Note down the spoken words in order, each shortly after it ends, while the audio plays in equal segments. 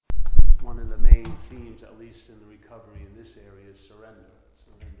themes, at least in the recovery in this area, is surrender.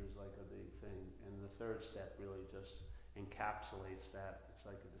 Surrender is like a big thing. And the third step really just encapsulates that. It's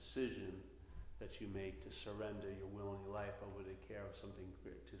like a decision that you make to surrender your will and your life over to care of something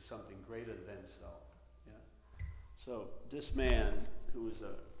to something greater than self. Yeah. So this man, who was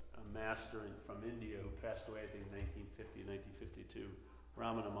a master from India, who passed away, I think, in 1950, 1952,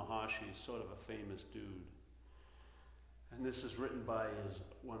 Ramana Maharshi, is sort of a famous dude. And this is written by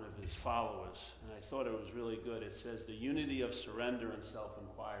one of his followers, and I thought it was really good. It says, the unity of surrender and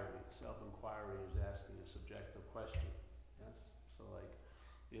self-inquiry. Self-inquiry is asking a subjective question. Yes? So like,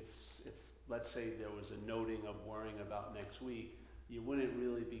 if let's say there was a noting of worrying about next week, you wouldn't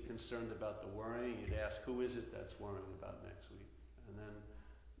really be concerned about the worrying. You'd ask, who is it that's worrying about next week? And then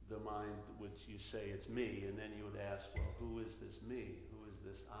the mind would, you say, it's me, and then you would ask, well, who is this me? Who is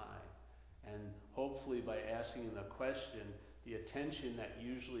this I? And hopefully by asking the question, the attention that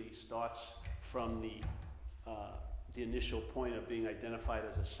usually starts from the initial point of being identified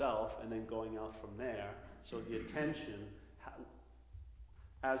as a self and then going out from there, so the attention,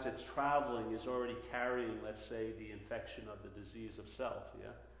 as it's traveling, is already carrying, let's say, the infection of the disease of self, yeah?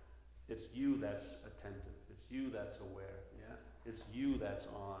 It's you that's attentive. It's you that's aware, yeah? It's you that's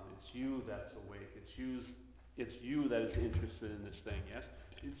on. It's you that's awake. It's you that is interested in this thing, yes?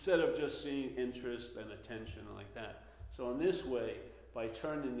 Instead of just seeing interest and attention like that. So in this way, by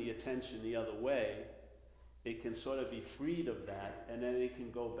turning the attention the other way, it can sort of be freed of that, and then it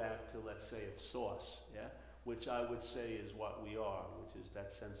can go back to, let's say, its source, yeah? Which I would say is what we are, which is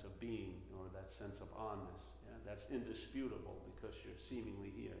that sense of being, or that sense of onness. Yeah? That's indisputable because you're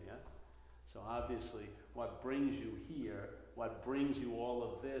seemingly here, yes? So obviously, what brings you here, what brings you all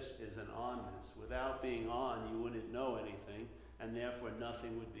of this is an onness. Without being on, you wouldn't know anything, and therefore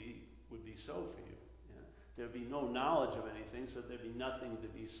nothing would be so for you. Yeah? There'd be no knowledge of anything, so there'd be nothing to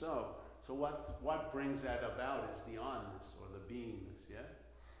be so. So what brings that about is the onness, or the beingness, yeah?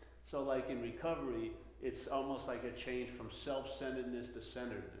 So like in recovery, it's almost like a change from self-centeredness to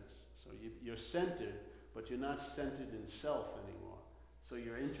centeredness. So you're centered, but you're not centered in self anymore. So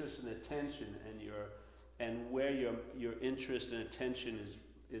your interest and attention and where your interest and attention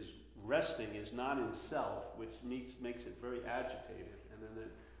is resting is not in self, which makes it very agitated, and then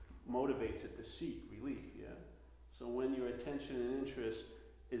it motivates it to seek relief. Yeah. So when your attention and interest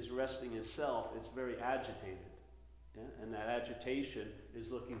is resting in self, it's very agitated. Yeah? And that agitation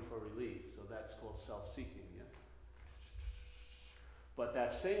is looking for relief. So that's called self-seeking. Yeah? But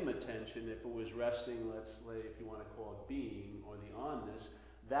that same attention, if it was resting, let's say, if you want to call it being or the onness,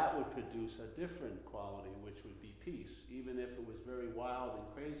 that would produce a different quality, which would be peace. Even if it was very wild and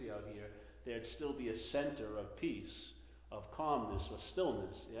crazy out here, there'd still be a center of peace, of calmness or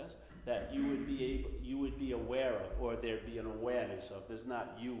stillness, yes? That you would be aware of, or there'd be an awareness of. There's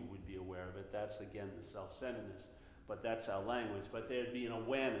not you would be aware of it. That's again the self-centeredness. But that's our language. But there'd be an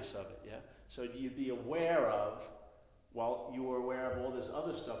awareness of it, yeah? So you'd be aware of, while you were aware of all this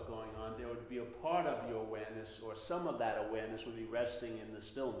other stuff going on, there would be a part of your awareness, or some of that awareness would be resting in the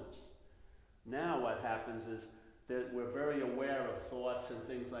stillness. Now what happens is that we're very aware of thoughts and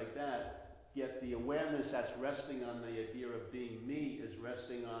things like that, yet the awareness that's resting on the idea of being me is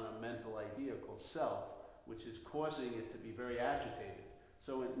resting on a mental idea called self, which is causing it to be very agitated.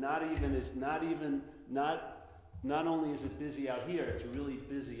 So it not only is it busy out here, it's really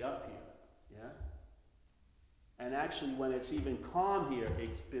busy up here. Yeah? And actually, when it's even calm here,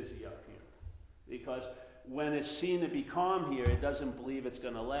 it's busy up here. Because when it's seen to be calm here, it doesn't believe it's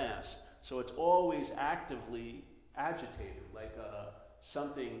going to last. So it's always actively agitated, like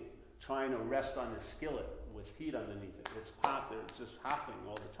something trying to rest on a skillet with heat underneath it. It's hot there, it's just hopping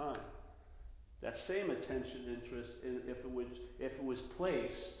all the time. That same attention interest, if it was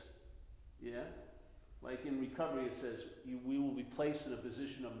placed, yeah, like in recovery it says, we will be placed in a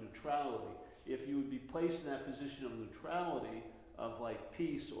position of neutrality. If you would be placed in that position of neutrality, of like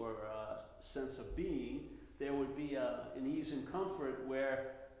peace or sense of being, there would be an ease and comfort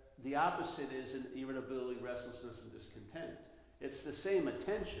where the opposite is an irritability, restlessness, and discontent. It's the same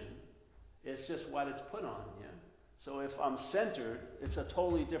attention, it's just what it's put on, yeah? So if I'm centered, it's a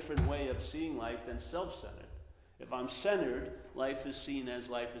totally different way of seeing life than self-centered. If I'm centered, life is seen as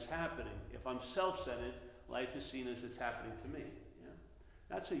life is happening. If I'm self-centered, life is seen as it's happening to me. Yeah?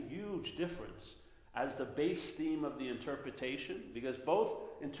 That's a huge difference as the base theme of the interpretation, because both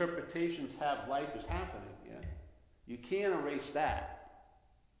interpretations have life is happening. Yeah? You can't erase that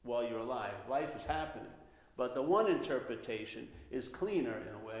while you're alive. Life is happening. But the one interpretation is cleaner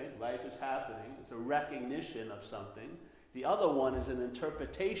in a way. Life is happening. It's a recognition of something. The other one is an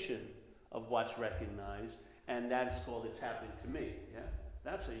interpretation of what's recognized, and that is called it's happening to me. Yeah?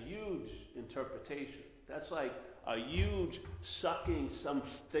 That's a huge interpretation. That's like a huge sucking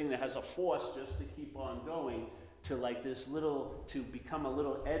something that has a force just to keep on going to like this little, to become a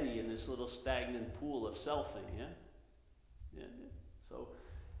little eddy in this little stagnant pool of selfing, yeah? Yeah. So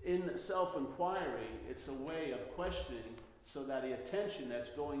in self-inquiry, it's a way of questioning so that the attention that's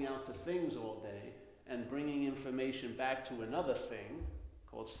going out to things all day and bringing information back to another thing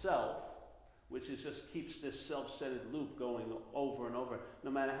called self, which is just keeps this self-centered loop going over and over. No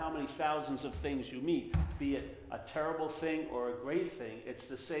matter how many thousands of things you meet, be it a terrible thing or a great thing, it's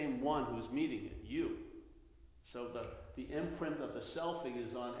the same one who's meeting it, you. So the imprint of the selfing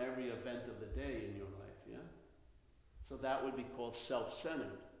is on every event of the day in your life, yeah? So that would be called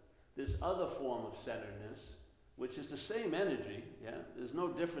self-centered. This other form of centeredness, which is the same energy, yeah? There's no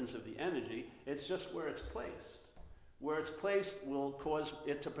difference of the energy, it's just where it's placed. Where it's placed will cause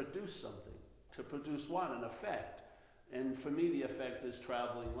it to produce something. To produce what? An effect. And for me, the effect is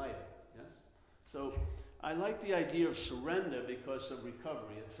traveling lighter, yes? So I like the idea of surrender because of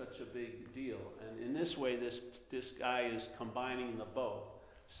recovery. It's such a big deal. And in this way, this guy is combining the both.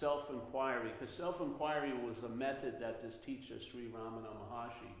 Self-inquiry, because self-inquiry was a method that this teacher, Sri Ramana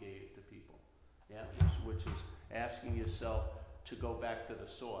Maharshi, gave to people, yeah? Which is asking yourself to go back to the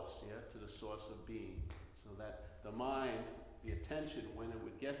source, yeah? To the source of being. So that the mind, the attention, when it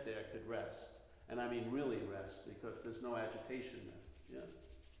would get there, could rest. And I mean really rest, because there's no agitation there. Yeah?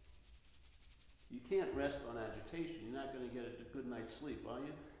 You can't rest on agitation. You're not going to get a good night's sleep, are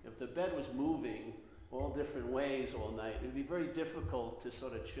you? If the bed was moving all different ways all night, it would be very difficult to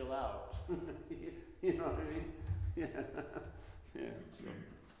sort of chill out. You know what I mean? Yeah. Yeah. So,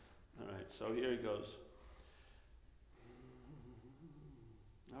 all right. So here it goes.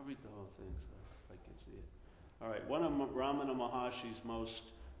 I'll read the whole thing so if I can see it. All right. One of Ramana Maharshi's most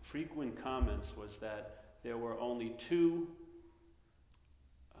frequent comments was that there were only two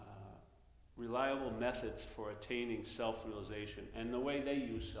reliable methods for attaining self-realization, and the way they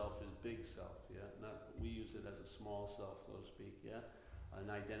use self is big self, yeah. We use it as a small self, so to speak, yeah.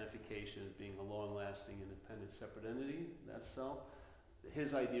 An identification as being a long-lasting, independent, separate entity. That's self.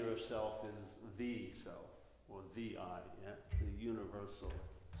 His idea of self is the self, or the I, yeah, the universal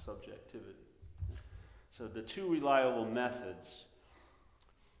subjectivity. Yeah? So the two reliable methods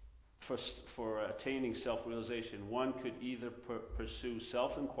for attaining self-realization, one could either pursue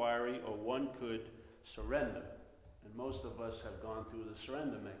self-inquiry or one could surrender. And most of us have gone through the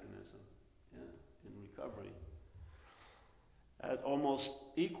surrender mechanism, yeah, in recovery. Almost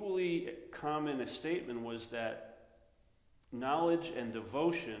equally common a statement was that knowledge and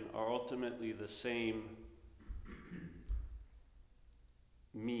devotion are ultimately the same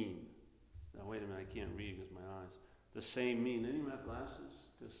mean. Now wait a minute, I can't read because my eyes. The same mean. Anyone have glasses?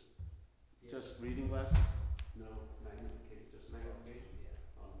 Just reading glasses? No, magnification. Just magnification?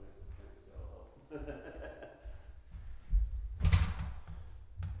 Yeah. Oh, thanks.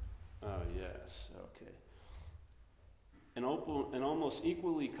 Oh, yes. Okay. An almost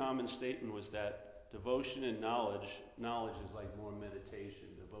equally common statement was that devotion and knowledge is like more meditation.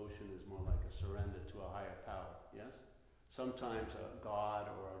 Devotion is more like a surrender to a higher power. Yes? Sometimes a god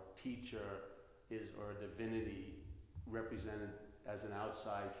or a teacher or a divinity represented as an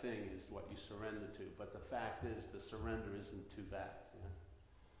outside thing is what you surrender to. But the fact is, the surrender isn't to that. Yeah?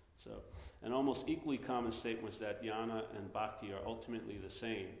 So, an almost equally common statement was that jnana and bhakti are ultimately the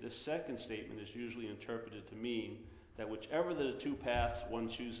same. This second statement is usually interpreted to mean that whichever the two paths one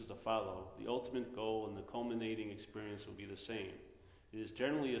chooses to follow, the ultimate goal and the culminating experience will be the same. It is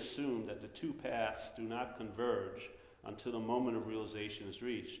generally assumed that the two paths do not converge until the moment of realization is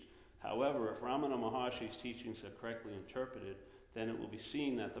reached. However, if Ramana Maharshi's teachings are correctly interpreted, then it will be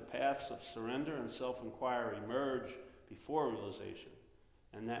seen that the paths of surrender and self-inquiry merge before realization,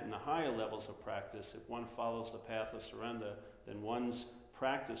 and that in the higher levels of practice, if one follows the path of surrender, then one's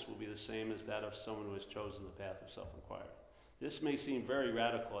practice will be the same as that of someone who has chosen the path of self-inquiry. This may seem very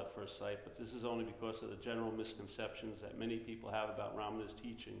radical at first sight, but this is only because of the general misconceptions that many people have about Ramana's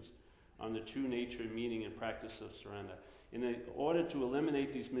teachings on the true nature, meaning, and practice of surrender. In order to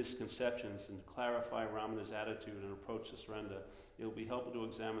eliminate these misconceptions and to clarify Ramana's attitude and approach to surrender, it will be helpful to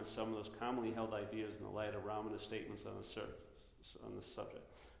examine some of those commonly held ideas in the light of Ramana's statements on the subject.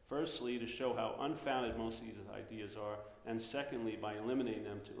 Firstly, to show how unfounded most of these ideas are, and secondly, by eliminating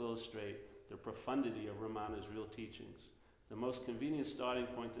them to illustrate the profundity of Ramana's real teachings. The most convenient starting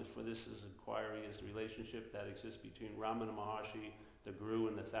point for this inquiry is the relationship that exists between Ramana Maharshi, the Guru,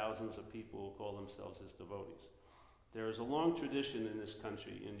 and the thousands of people who call themselves his devotees. There is a long tradition in this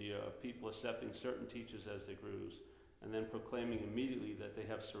country, India, of people accepting certain teachers as their gurus and then proclaiming immediately that they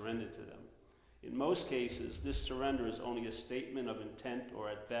have surrendered to them. In most cases, this surrender is only a statement of intent, or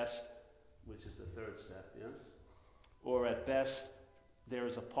at best, which is the third step, yes? Or at best, there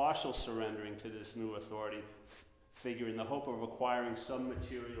is a partial surrendering to this new authority figure in the hope of acquiring some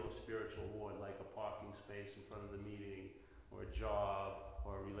material or spiritual reward, like a parking space in front of the meeting, or a job,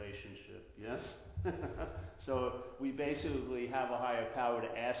 or a relationship, yes? So we basically have a higher power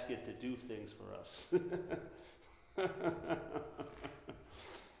to ask it to do things for us.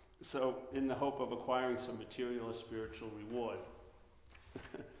 So in the hope of acquiring some material or spiritual reward.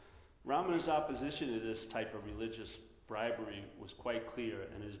 Ramana's opposition to this type of religious bribery was quite clear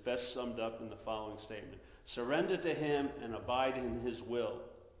and is best summed up in the following statement. Surrender to him and abide in his will.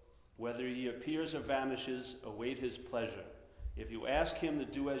 Whether he appears or vanishes, await his pleasure. If you ask him to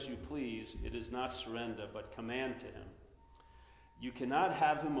do as you please, it is not surrender, but command to him. You cannot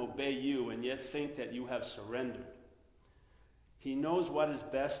have him obey you and yet think that you have surrendered. He knows what is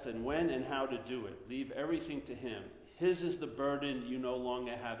best and when and how to do it. Leave everything to him. His is the burden, you no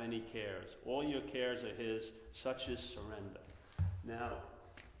longer have any cares. All your cares are his, such is surrender. Now,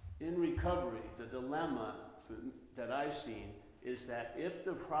 in recovery, the dilemma that I've seen is that if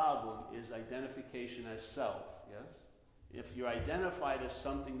the problem is identification as self, yes? If you're identified as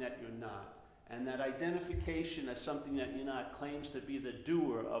something that you're not, and that identification as something that you're not claims to be the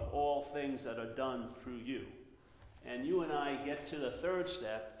doer of all things that are done through you, and you and I get to the third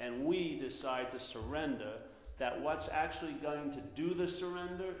step, and we decide to surrender, that what's actually going to do the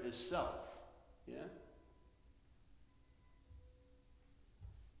surrender is self. Yeah?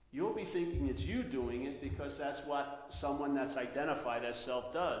 You'll be thinking it's you doing it because that's what someone that's identified as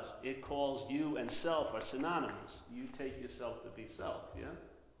self does. It calls you and self are synonymous. You take yourself to be self, yeah?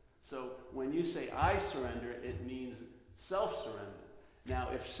 So when you say I surrender, it means self-surrender. Now,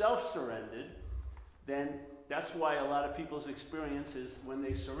 if self-surrendered, then that's why a lot of people's experience is when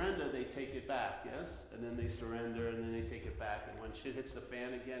they surrender, they take it back, yes? And then they surrender, and then they take it back. And when shit hits the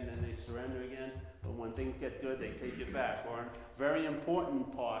fan again, then they surrender again. But when things get good, they take it back. Or in very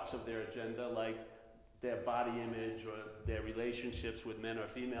important parts of their agenda, like their body image or their relationships with men or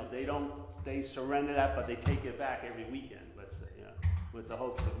female, they surrender that, but they take it back every weekend, let's say, you know, with the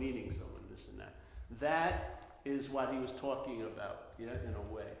hopes of meeting someone, this and that. That is what he was talking about, yeah, in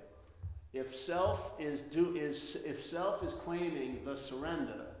a way. If self is claiming the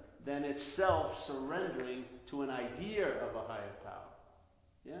surrender, then it's self surrendering to an idea of a higher power.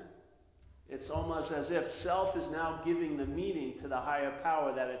 Yeah? It's almost as if self is now giving the meaning to the higher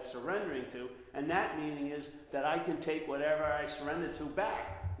power that it's surrendering to, and that meaning is that I can take whatever I surrender to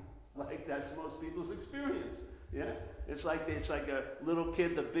back. Like that's most people's experience. Yeah? It's like a little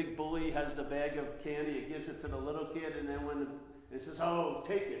kid, the big bully has the bag of candy, it gives it to the little kid, and then when it says, oh,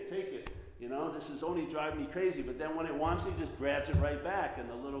 take it. You know, this is only driving me crazy. But then when it wants it, he just grabs it right back, and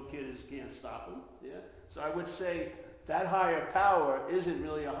the little kid can't stop him. Yeah? So I would say that higher power isn't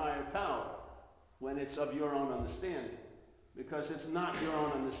really a higher power when it's of your own understanding. Because it's not your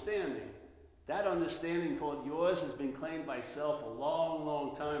own understanding. That understanding called yours has been claimed by self a long,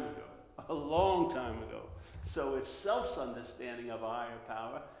 long time ago. A long time ago. So it's self's understanding of a higher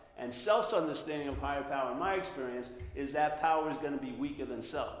power. And self's understanding of higher power, in my experience, is that power is going to be weaker than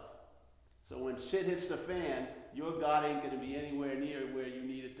self. So when shit hits the fan, your God ain't going to be anywhere near where you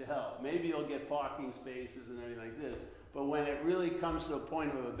need it to help. Maybe you'll get parking spaces and everything like this. But when it really comes to a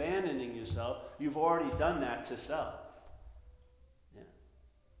point of abandoning yourself, you've already done that to self. Yeah.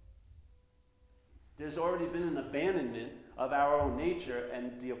 There's already been an abandonment of our own nature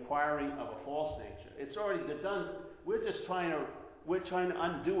and the acquiring of a false nature. It's already done. We're trying to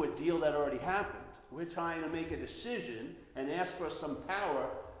undo a deal that already happened. We're trying to make a decision and ask for some power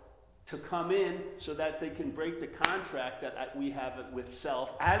to come in so that they can break the contract that we have with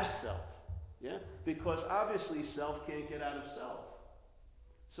self as self. Yeah? Because obviously self can't get out of self.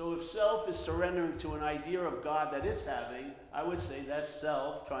 So if self is surrendering to an idea of God that it's having, I would say that's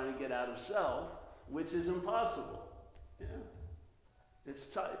self trying to get out of self, which is impossible. Yeah?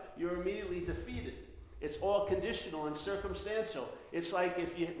 You're immediately defeated. It's all conditional and circumstantial. It's like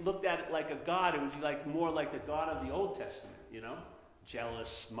if you looked at it like a God, it would be like more like the God of the Old Testament, you know? Jealous,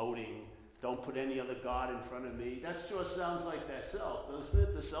 smoting, don't put any other God in front of me. That sure sounds like that self, doesn't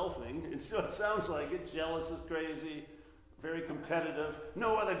it? The selfing. It sure sounds like it. Jealous is crazy, very competitive.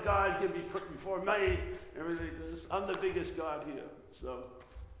 No other God can be put before me. Everything. I'm the biggest God here. So,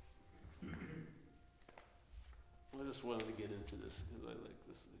 I just wanted to get into this because I like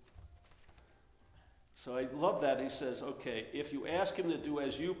this thing. So I love that he says, okay, if you ask him to do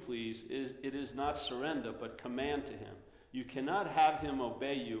as you please, it is not surrender, but command to him. You cannot have him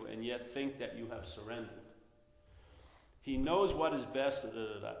obey you and yet think that you have surrendered. He knows what is best.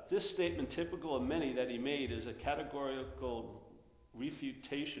 This statement, typical of many that he made, is a categorical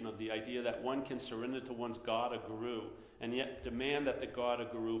refutation of the idea that one can surrender to one's God or guru and yet demand that the God or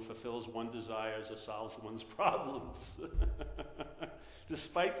guru fulfills one's desires or solves one's problems.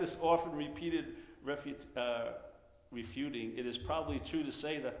 Despite this often repeated refuting, it is probably true to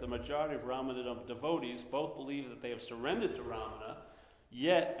say that the majority of Ramana devotees both believe that they have surrendered to Ramana,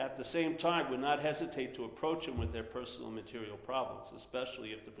 yet at the same time would not hesitate to approach him with their personal and material problems,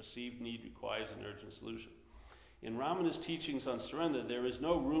 especially if the perceived need requires an urgent solution. In Ramana's teachings on surrender, there is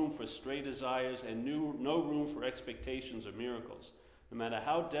no room for stray desires and no room for expectations or miracles, no matter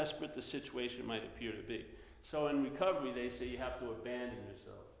how desperate the situation might appear to be. So in recovery, they say you have to abandon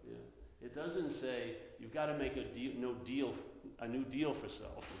yourself. Yeah? It doesn't say you've got to make a new deal for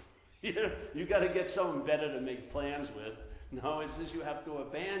self. You got to get someone better to make plans with. No, it says you have to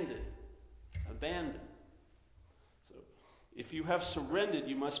abandon. Abandon. So, if you have surrendered,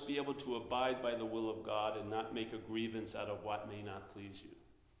 you must be able to abide by the will of God and not make a grievance out of what may not please you.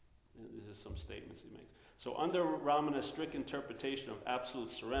 And these are some statements he makes. So, under Ramana's strict interpretation of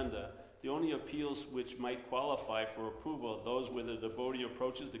absolute surrender, the only appeals which might qualify for approval are those where the devotee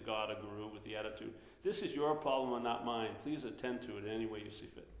approaches the God or guru with the attitude, "This is your problem and not mine. Please attend to it in any way you see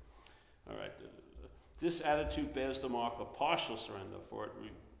fit." All right. This attitude bears the mark of partial surrender, for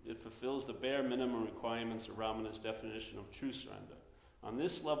it fulfills the bare minimum requirements of Ramana's definition of true surrender. On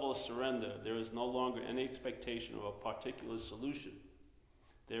this level of surrender, there is no longer any expectation of a particular solution.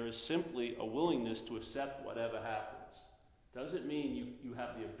 There is simply a willingness to accept whatever happens. Doesn't mean you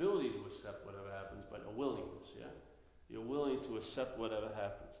have the ability to accept whatever happens, but a willingness, yeah? You're willing to accept whatever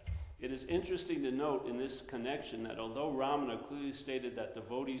happens. It is interesting to note in this connection that although Ramana clearly stated that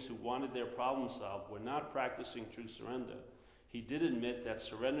devotees who wanted their problem solved were not practicing true surrender, he did admit that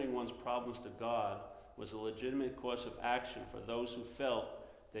surrendering one's problems to God was a legitimate course of action for those who felt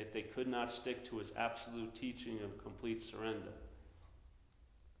that they could not stick to his absolute teaching of complete surrender.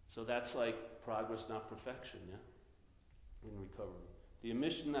 So that's like progress, not perfection, yeah? In recovery. The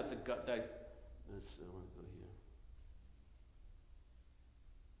admission that I want to go here.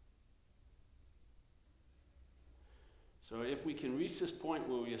 So if we can reach this point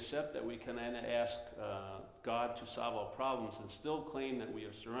where we accept that we can ask God to solve our problems and still claim that we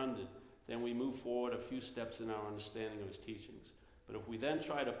have surrendered, then we move forward a few steps in our understanding of his teachings. But if we then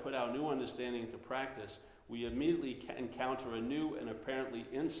try to put our new understanding into practice, we immediately encounter a new and apparently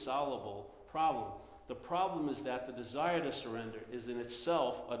insoluble problem. The problem is that the desire to surrender is in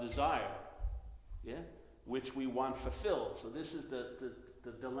itself a desire, yeah, which we want fulfilled. So this is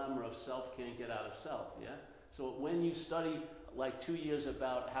the dilemma of self can't get out of self, yeah? So when you study like 2 years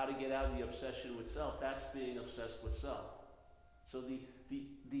about how to get out of the obsession with self, that's being obsessed with self. So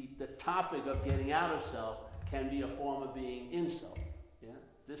the topic of getting out of self can be a form of being in self. Yeah?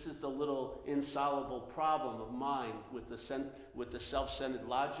 This is the little insoluble problem of mind with the self-centered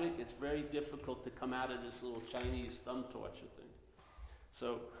logic. It's very difficult to come out of this little Chinese thumb torture thing.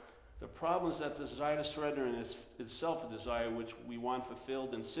 So the problem is that the desire to surrender in itself a desire which we want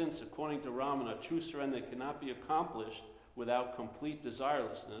fulfilled, and since, according to Ramana, true surrender cannot be accomplished without complete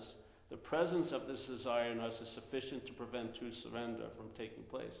desirelessness, the presence of this desire in us is sufficient to prevent true surrender from taking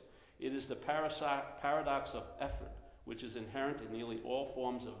place. It is the paradox of effort, which is inherent in nearly all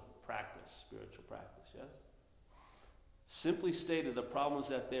forms of practice, spiritual practice, yes? Simply stated, the problem is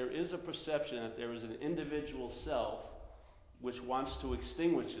that there is a perception that there is an individual self which wants to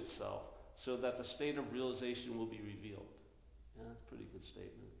extinguish itself so that the state of realization will be revealed. Yeah, that's a pretty good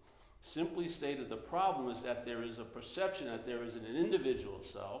statement. Simply stated, the problem is that there is a perception that there is an individual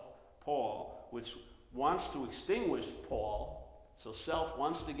self, Paul, which wants to extinguish Paul, so self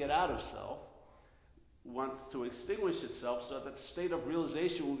wants to get out of self, wants to extinguish itself so that the state of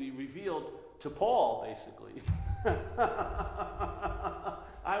realization will be revealed to Paul, basically.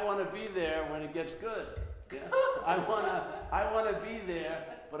 I want to be there when it gets good. Yeah. I want to be there,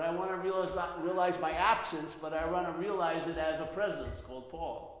 but I want to realize my absence, but I want to realize it as a presence called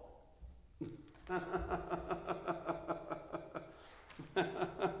Paul.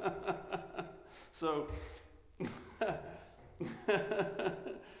 So,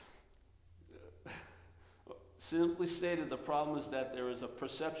 simply stated, the problem is that there is a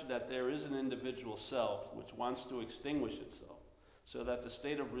perception that there is an individual self which wants to extinguish itself so that the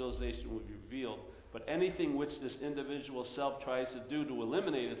state of realization will be revealed. But anything which this individual self tries to do to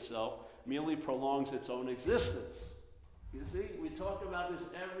eliminate itself merely prolongs its own existence. You see, we talk about this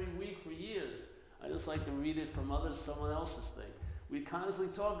every week for years. I just like to read it from someone else's thing. We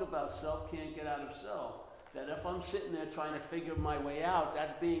constantly talk about self can't get out of self. That if I'm sitting there trying to figure my way out,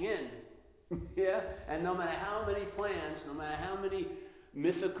 that's being in. Yeah? And no matter how many plans, no matter how many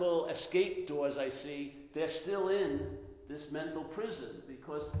mythical escape doors I see, they're still in this mental prison,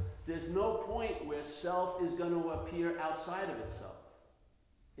 because there's no point where self is going to appear outside of itself.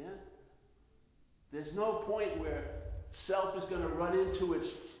 Yeah? There's no point where self is going to run into its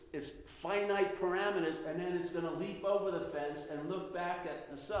finite parameters, and then it's going to leap over the fence and look back at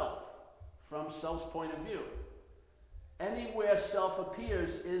the self from self's point of view. Anywhere self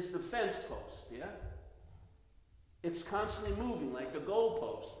appears is the fence post, yeah? It's constantly moving like a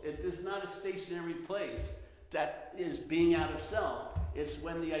goalpost. It is not a stationary place that is being out of self. It's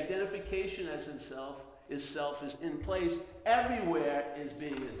when the identification as in self is in place, everywhere is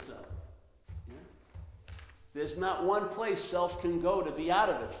being in self. Yeah? There's not one place self can go to be out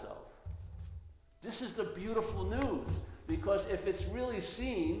of itself. This is the beautiful news, because if it's really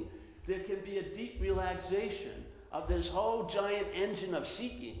seen, there can be a deep realization of this whole giant engine of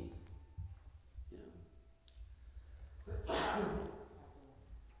seeking. Yeah.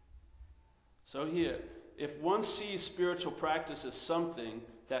 So here, if one sees spiritual practice as something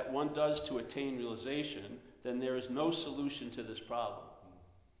that one does to attain realization, then there is no solution to this problem.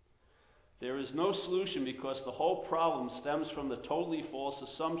 There is no solution because the whole problem stems from the totally false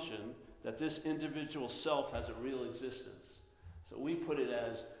assumption that this individual self has a real existence. So we put it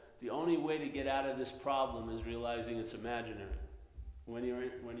as the only way to get out of this problem is realizing it's imaginary. When you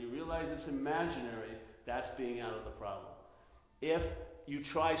realize it's imaginary, that's being out of the problem. If you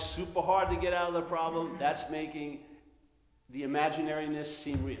try super hard to get out of the problem, that's making the imaginariness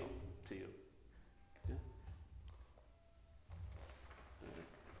seem real to you. Okay?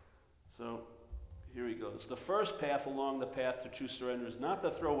 So here he goes. The first path along the path to true surrender is not to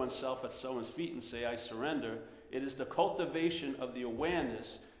throw oneself at someone's feet and say, I surrender. It is the cultivation of the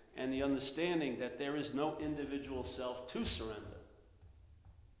awareness and the understanding that there is no individual self to surrender.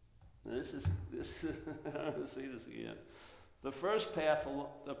 Now this is let's see this again. The first path along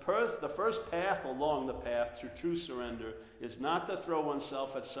the path to true surrender is not to throw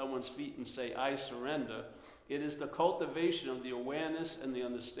oneself at someone's feet and say, I surrender. It is the cultivation of the awareness and the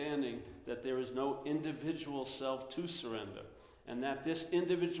understanding that there is no individual self to surrender, and that this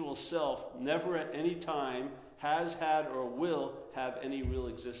individual self never at any time has had or will have any real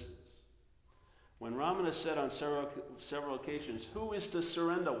existence. When Ramana said on several occasions, who is to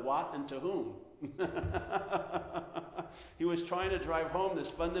surrender what and to whom? He was trying to drive home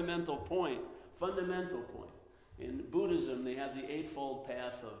this fundamental point. In Buddhism, they have the Eightfold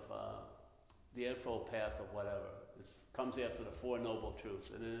Path of whatever. It comes after the Four Noble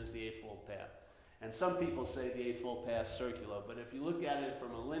Truths, and it is the Eightfold Path. And some people say the Eightfold Path is circular, but if you look at it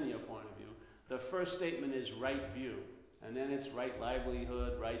from a linear point of view, the first statement is right view, and then it's right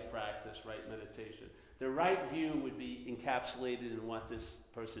livelihood, right practice, right meditation. The right view would be encapsulated in what this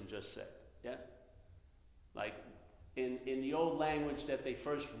person just said. Yeah? Like in the old language that they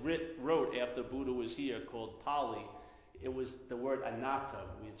first wrote after Buddha was here, called Pali, it was the word anatta,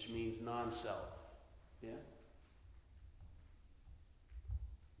 which means non-self. Yeah?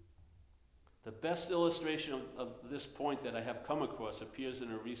 The best illustration of this point that I have come across appears in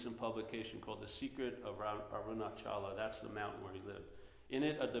a recent publication called The Secret of Arunachala. That's the mountain where he lived. In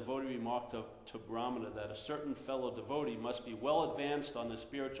it, a devotee remarked to Brahmana that a certain fellow devotee must be well advanced on the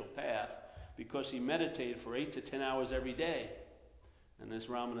spiritual path because he meditated for 8 to 10 hours every day. And this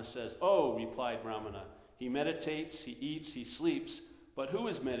Ramana says, oh, replied Brahmana, he meditates, he eats, he sleeps, but who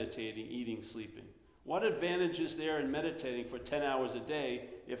is meditating, eating, sleeping? What advantage is there in meditating for 10 hours a day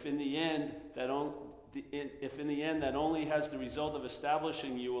if in the end that only has the result of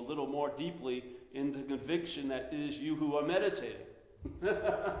establishing you a little more deeply in the conviction that it is you who are meditating? That's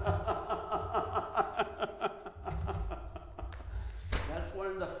one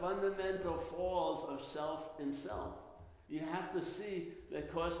of the fundamental falls of self in self. You have to see,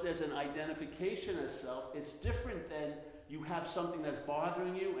 because there's an identification as self, it's different than you have something that's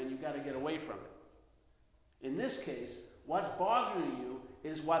bothering you and you've got to get away from it. In this case, what's bothering you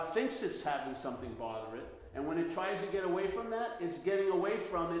is what thinks it's having something bother it, and when it tries to get away from that, it's getting away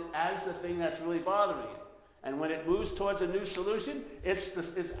from it as the thing that's really bothering it. And when it moves towards a new solution, it's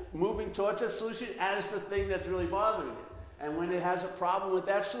moving towards a solution as the thing that's really bothering it. And when it has a problem with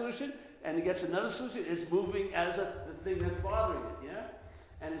that solution, and it gets another solution, it's moving as the thing that's bothering it, yeah?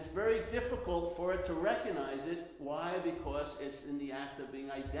 And it's very difficult for it to recognize it. Why? Because it's in the act of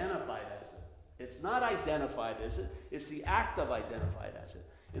being identified as it. It's not identified as it, it's the act of identified as it.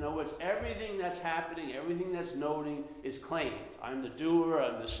 In other words, everything that's happening, everything that's noting is claimed. I'm the doer,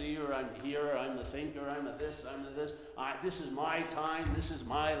 I'm the seer, I'm the hearer, I'm the thinker, I'm the this, I'm the this. This is my time, this is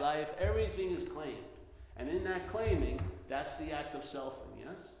my life. Everything is claimed. And in that claiming, that's the act of selfing,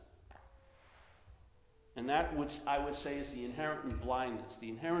 yes? And that I would say is the inherent blindness. The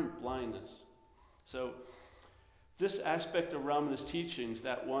inherent blindness. So this aspect of Ramana's teachings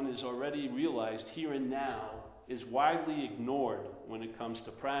that one is already realized here and now is widely ignored when it comes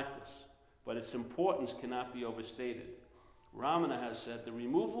to practice. But its importance cannot be overstated. Ramana has said the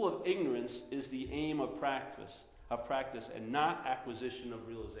removal of ignorance is the aim of practice and not acquisition of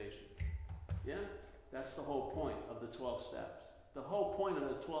realization. Yeah? That's the whole point of the 12 steps. The whole point of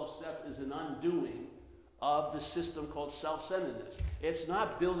the 12 steps is an undoing of the system called self-centeredness. It's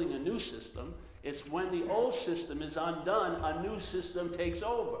not building a new system. It's when the old system is undone, a new system takes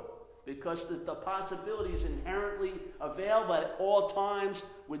over. Because the possibility is inherently available at all times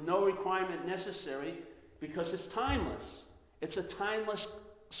with no requirement necessary, because it's timeless. It's a timeless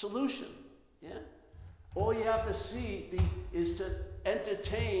solution. Yeah? All you have to is to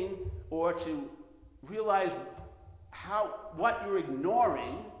entertain or to realize what you're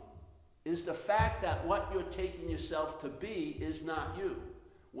ignoring is the fact that what you're taking yourself to be is not you.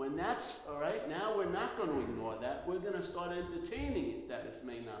 When that's all right, now we're not going to ignore that. We're going to start entertaining it that it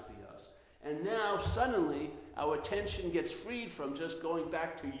may not be us. And now suddenly our attention gets freed from just going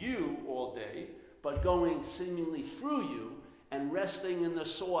back to you all day, but going seemingly through you and resting in the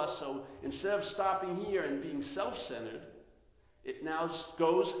source. So instead of stopping here and being self-centered, it now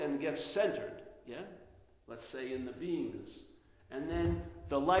goes and gets centered. Yeah? Let's say in the beingness. And then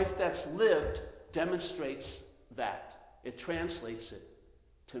the life that's lived demonstrates that. It translates it.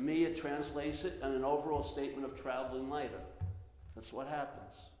 To me, it translates it in an overall statement of traveling lighter. That's what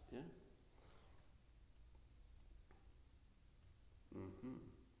happens. Yeah? Mm-hmm.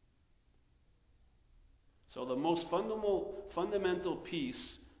 So the most fundamental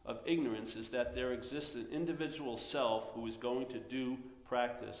piece of ignorance is that there exists an individual self who is going to do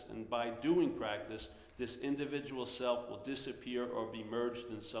practice. And by doing practice, this individual self will disappear or be merged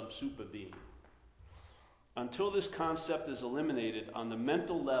in some super being. Until this concept is eliminated on the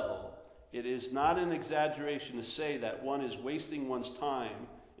mental level, it is not an exaggeration to say that one is wasting one's time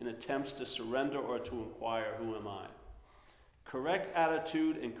in attempts to surrender or to inquire, who am I? Correct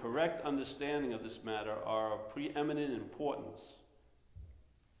attitude and correct understanding of this matter are of preeminent importance,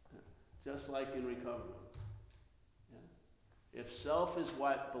 just like in recovery. Yeah? If self is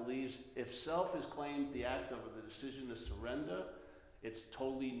claimed the act of the decision to surrender, it's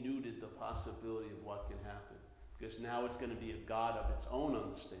totally neutered the possibility of what can happen. Because now it's going to be a God of its own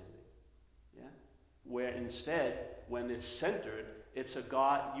understanding. Yeah? Where instead, when it's centered, it's a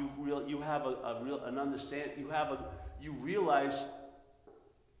God, you have an understanding, you realize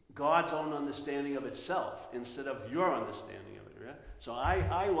God's own understanding of itself instead of your understanding of it. Right? So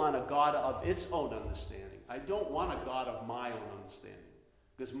I want a God of its own understanding. I don't want a God of my own understanding.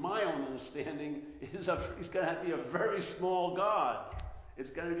 Because my own understanding is it's going to be a very small God. It's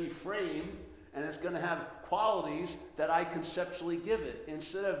going to be framed, and it's going to have qualities that I conceptually give it.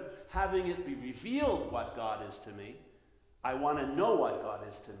 Instead of having it be revealed what God is to me, I want to know what God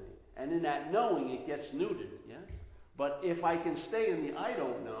is to me. And in that knowing, it gets neutered. Yes? But if I can stay in the I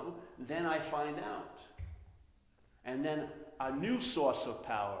don't know, then I find out. And then a new source of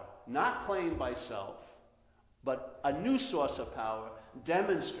power, not claimed by self, but a new source of power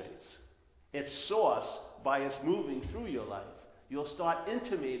demonstrates its source by its moving through your life. You'll start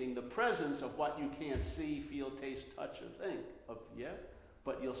intimating the presence of what you can't see, feel, taste, touch, or think of, yeah?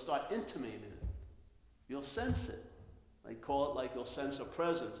 But you'll start intimating it. You'll sense it. I call it like you'll sense a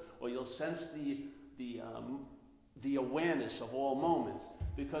presence, or you'll sense the awareness of all moments,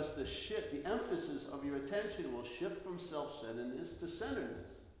 because the emphasis of your attention will shift from self-centeredness to centeredness.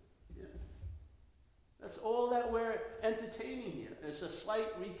 Yeah? That's all that we're entertaining here. It's a slight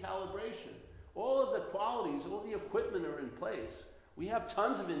recalibration. All of the qualities, all the equipment are in place. We have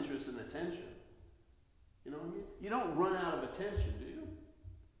tons of interest and attention. You know what I mean? You don't run out of attention, do you?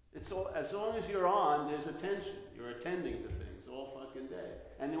 It's all, as long as you're on, there's attention. You're attending to things all fucking day.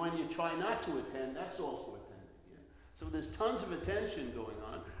 And when you try not to attend, that's also attending. Yeah? So there's tons of attention going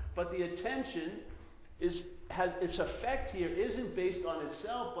on, but the attention has its effect here isn't based on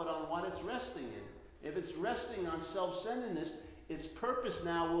itself, but on what it's resting in. If it's resting on self-centeredness, its purpose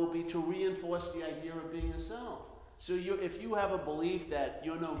now will be to reinforce the idea of being a self. So if you have a belief that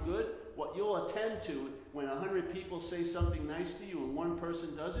you're no good, what you'll attend to, when 100 people say something nice to you and one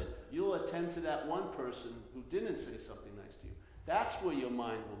person does it, you'll attend to that one person who didn't say something nice to you. That's where your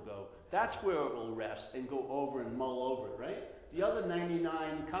mind will go. That's where it will rest and go over and mull over it, right? The other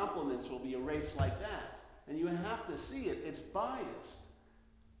 99 compliments will be erased like that. And you have to see it. It's biased.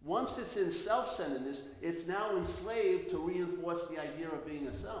 Once it's in self-centeredness, it's now enslaved to reinforce the idea of being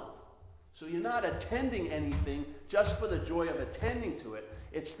a self. So you're not attending anything just for the joy of attending to it.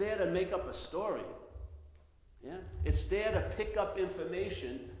 It's there to make up a story. Yeah? It's there to pick up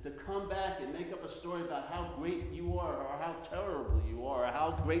information, to come back and make up a story about how great you are, or how terrible you are, or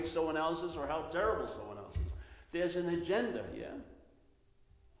how great someone else is, or how terrible someone else is. There's an agenda, yeah?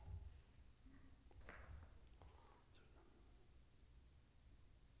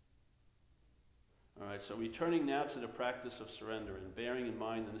 All right, so returning now to the practice of surrender and bearing in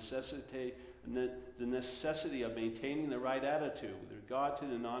mind the necessity of maintaining the right attitude with regard to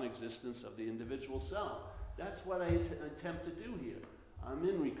the non-existence of the individual self. That's what I attempt to do here. I'm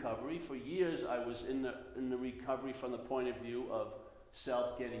in recovery. For years I was in the recovery from the point of view of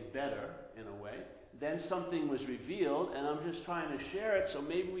self getting better, in a way. Then something was revealed, and I'm just trying to share it so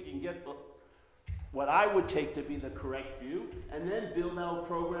maybe we can get what I would take to be the correct view, and then build our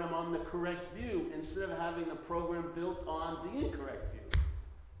program on the correct view instead of having the program built on the incorrect view.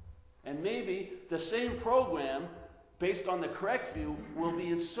 And maybe the same program, based on the correct view, will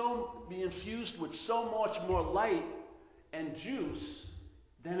be infused with so much more light and juice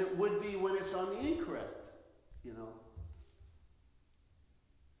than it would be when it's on the incorrect,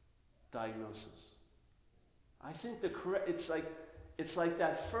 diagnosis. I think it's like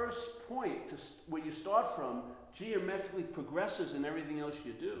that first point where you start from geometrically progresses in everything else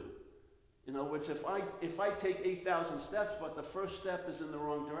you do. In other words, if I take 8,000 steps, but the first step is in the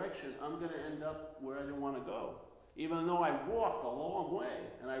wrong direction, I'm going to end up where I didn't want to go. Even though I walked a long way,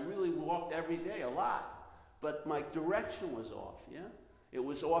 and I really walked every day a lot, but my direction was off, yeah? It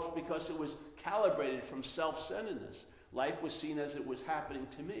was off because it was calibrated from self-centeredness. Life was seen as it was happening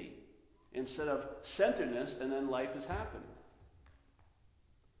to me, instead of centeredness, and then life is happening.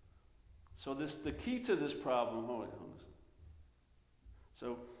 So the key to this problem,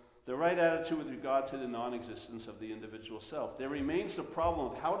 so the right attitude with regard to the non-existence of the individual self. There remains the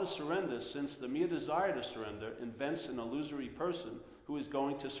problem of how to surrender, since the mere desire to surrender invents an illusory person who is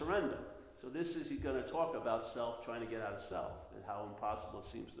going to surrender. So he's going to talk about self, trying to get out of self, and how impossible it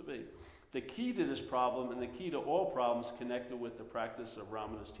seems to be. The key to this problem, and the key to all problems connected with the practice of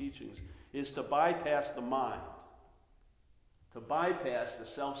Ramana's teachings, is to bypass the mind, to bypass the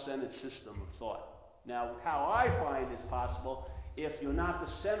self-centered system of thought. Now, how I find is possible, if you're not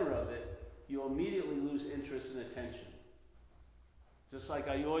the center of it, you'll immediately lose interest and attention. Just like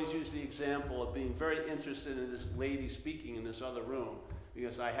I always use the example of being very interested in this lady speaking in this other room,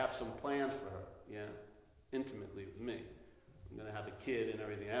 because I have some plans for her, yeah, intimately with me. I'm going to have a kid and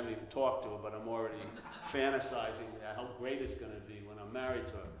everything. I haven't even talked to her, but I'm already fantasizing how great it's going to be when I'm married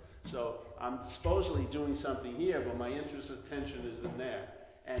to her. So I'm supposedly doing something here, but my interest and attention is in there.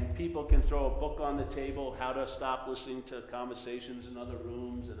 And people can throw a book on the table, how to stop listening to conversations in other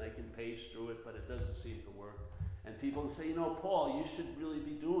rooms, and I can page through it, but it doesn't seem to work. And people can say, Paul, you should really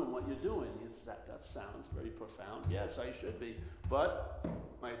be doing what you're doing. That sounds very profound. Yes, I should be. But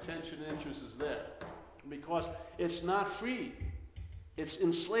my attention and interest is there. Because it's not free. It's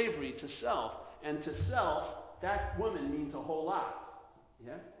in slavery to self. And to self, that woman means a whole lot.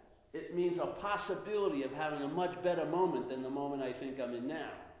 Yeah? It means a possibility of having a much better moment than the moment I think I'm in now.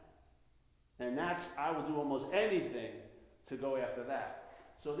 And I will do almost anything to go after that.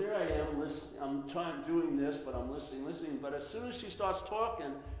 So there I am, listening. Doing this, but I'm listening. But as soon as she starts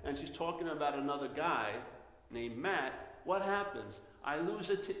talking, and she's talking about another guy named Matt, what happens? I lose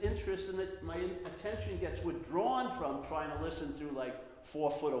interest in it. My attention gets withdrawn from trying to listen through like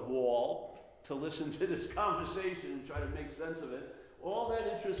 4 foot of wall to listen to this conversation and try to make sense of it. All that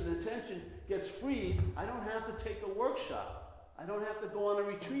interest and attention gets freed. I don't have to take a workshop. I don't have to go on a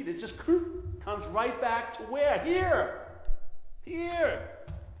retreat. It just comes right back to where? Here. Here.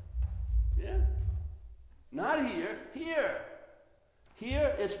 Yeah? Not here. Here.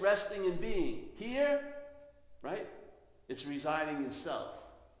 Here it's resting in being. Here, right? It's residing in self.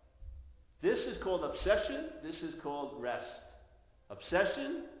 This is called obsession. This is called rest.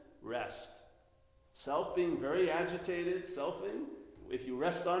 Obsession, rest. Self being very agitated, selfing. If you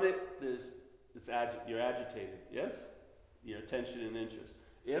rest on it, you're agitated. Yes? Your attention and interest.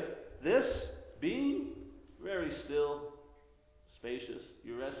 If this being very still, spacious,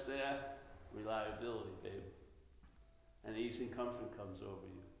 you rest there, reliability, babe. And ease and comfort comes over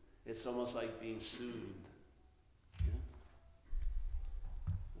you. It's almost like being soothed. Yeah?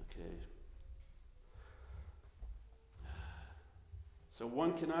 Okay. So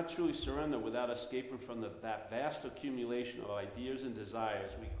one cannot truly surrender without escaping from that vast accumulation of ideas and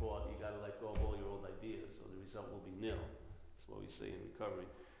desires. We call it, you got to let go of all your old ideas, so the result will be nil. That's what we say in recovery.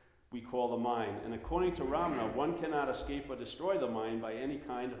 We call the mind. And according to Ramana, one cannot escape or destroy the mind by any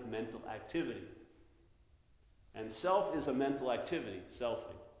kind of mental activity. And self is a mental activity,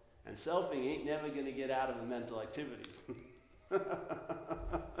 selfing. And selfing ain't never going to get out of a mental activity.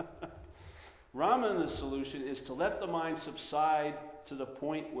 Ramana's solution is to let the mind subside to the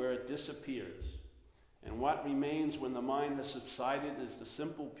point where it disappears. And what remains when the mind has subsided is the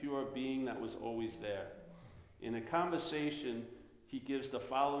simple, pure being that was always there. In a conversation, he gives the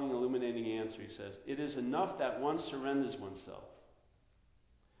following illuminating answer. He says, "It is enough that one surrenders oneself.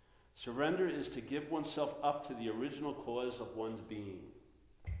 Surrender is to give oneself up to the original cause of one's being.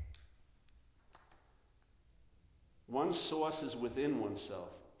 One's source is within oneself.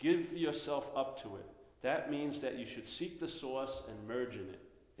 Give yourself up to it. That means that you should seek the source and merge in it."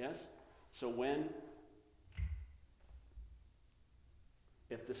 Yes? So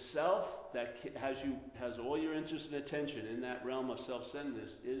if the self that has all your interest and attention in that realm of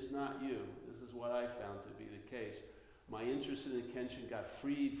self-centeredness is not you, this is what I found to be the case. My interest and attention got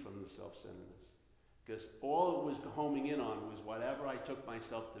freed from the self-centeredness. Because all it was homing in on was whatever I took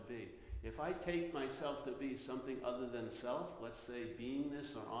myself to be. If I take myself to be something other than self, let's say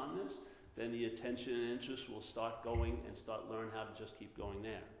beingness or onness, then the attention and interest will start going and start learning how to just keep going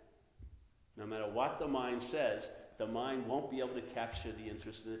there. No matter what the mind says, the mind won't be able to capture the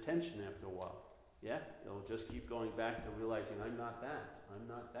interest and attention after a while. Yeah? It'll just keep going back to realizing, I'm not that. I'm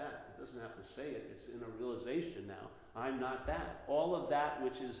not that. It doesn't have to say it. It's in a realization now. I'm not that. All of that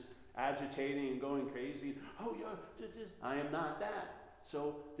which is agitating and going crazy, I am not that.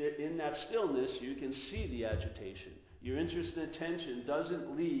 So in that stillness, you can see the agitation. Your interest and attention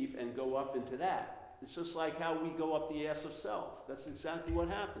doesn't leave and go up into that. It's just like how we go up the ass of self. That's exactly what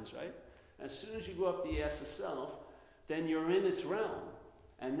happens, right? As soon as you go up the ass of self, then you're in its realm.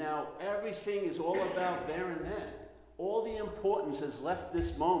 And now everything is all about there and then. All the importance has left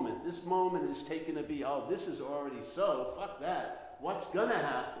this moment. This moment is taken to be, oh, this is already so, fuck that. What's going to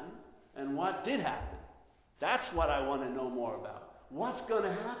happen and what did happen? That's what I want to know more about. What's going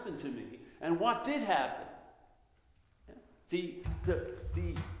to happen to me and what did happen? The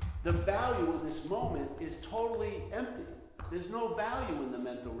value of this moment is totally empty. There's no value in the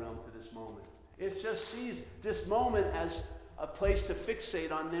mental realm to this moment. It just sees this moment as a place to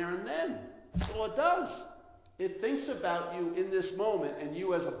fixate on there and then. That's all it does. It thinks about you in this moment and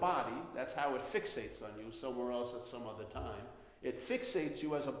you as a body. That's how it fixates on you somewhere else at some other time. It fixates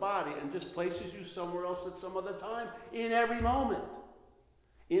you as a body and just places you somewhere else at some other time in every moment.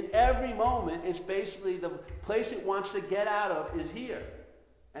 In every moment, it's basically the place it wants to get out of is here.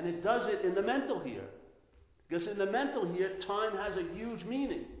 And it does it in the mental here. Because in the mental here, time has a huge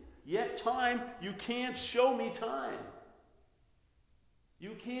meaning. Yet time, you can't show me time.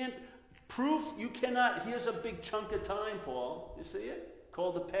 You can't proof, you cannot, here's a big chunk of time, Paul. You see it?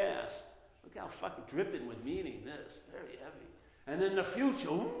 Called the past. Look how fucking dripping with meaning this. Very heavy. And then the future,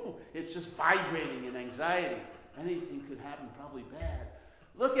 ooh, it's just vibrating in anxiety. Anything could happen, probably bad.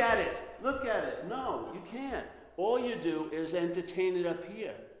 Look at it. Look at it. No, you can't. All you do is entertain it up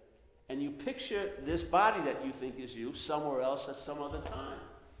here. And you picture this body that you think is you somewhere else at some other time.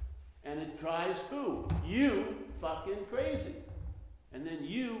 And it drives who? You fucking crazy. And then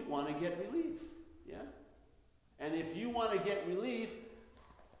you want to get relief. Yeah? And if you want to get relief,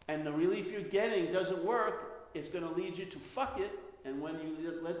 and the relief you're getting doesn't work, it's going to lead you to fuck it. And when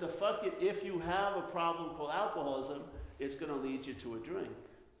you let the fuck it, if you have a problem called alcoholism, it's going to lead you to a drink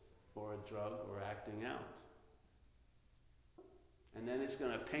or a drug or acting out. And then it's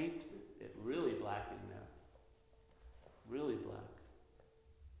going to paint it really black in there. Really black.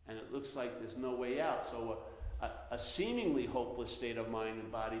 And it looks like there's no way out. So a seemingly hopeless state of mind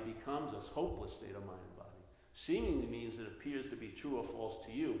and body becomes a hopeless state of mind and body. Seemingly means it appears to be true or false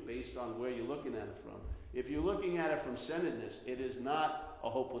to you based on where you're looking at it from. If you're looking at it from centeredness, it is not a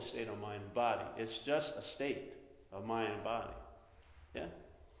hopeless state of mind and body. It's just a state of mind and body. Yeah?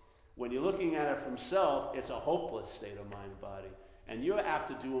 When you're looking at it from self, it's a hopeless state of mind and body. And you're apt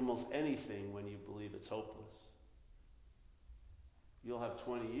to do almost anything when you believe it's hopeless. You'll have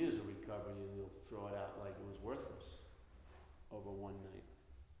 20 years of recovery and you'll throw it out like it was worthless over one night.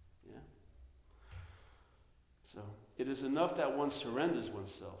 Yeah? So, it is enough that one surrenders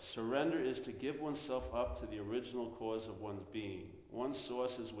oneself. Surrender is to give oneself up to the original cause of one's being. One's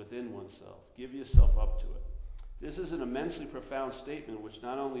source is within oneself. Give yourself up to it. This is an immensely profound statement which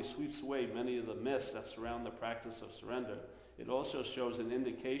not only sweeps away many of the myths that surround the practice of surrender, it also shows an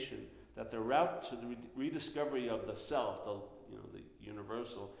indication that the route to the rediscovery of the self, the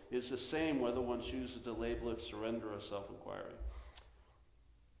universal, is the same whether one chooses to label it surrender or self-inquiry.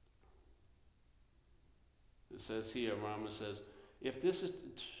 It says here, Rama says, if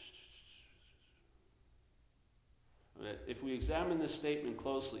we examine this statement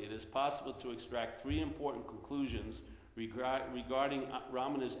closely, it is possible to extract three important conclusions regarding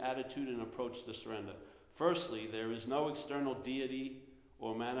Ramana's attitude and approach to surrender. Firstly, there is no external deity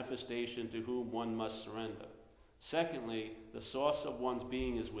or manifestation to whom one must surrender. Secondly, the source of one's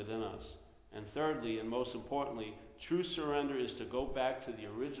being is within us. And thirdly, and most importantly, true surrender is to go back to the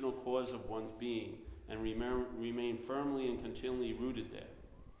original cause of one's being and remain firmly and continually rooted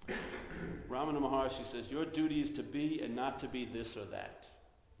there. Ramana Maharshi says, your duty is to be and not to be this or that.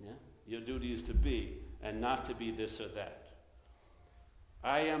 Yeah? Your duty is to be and not to be this or that.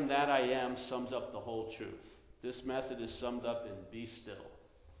 I am that I am sums up the whole truth. This method is summed up in be still.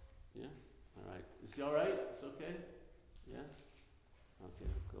 Yeah? All right. Is he all right? It's okay? Yeah?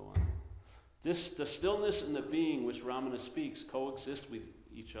 Okay, go on. The stillness and the being which Ramana speaks coexist with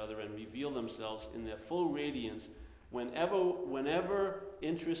each other and reveal themselves in their full radiance whenever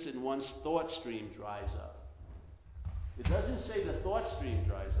interest in one's thought stream dries up. It doesn't say the thought stream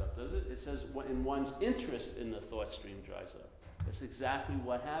dries up, does it? It says when one's interest in the thought stream dries up. That's exactly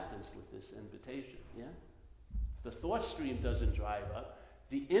what happens with this invitation, yeah? The thought stream doesn't dry up.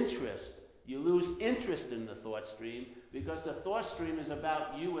 The interest, you lose interest in the thought stream because the thought stream is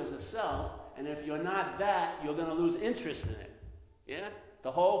about you as a self, and if you're not that, you're going to lose interest in it, yeah?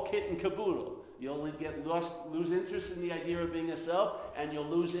 The whole kit and caboodle. You'll lose interest in the idea of being a self, and you'll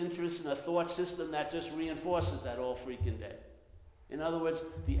lose interest in a thought system that just reinforces that all freaking day. In other words,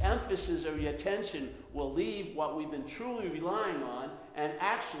 the emphasis of your attention will leave what we've been truly relying on, and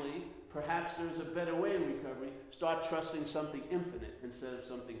actually, perhaps there's a better way in recovery, start trusting something infinite instead of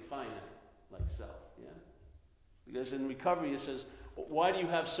something finite, like self, yeah? Because in recovery it says, why do you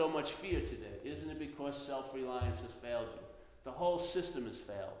have so much fear today? Isn't it because self-reliance has failed you? The whole system has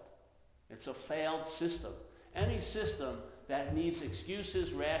failed. It's a failed system. Any system that needs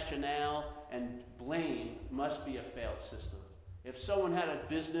excuses, rationale, and blame must be a failed system. If someone had a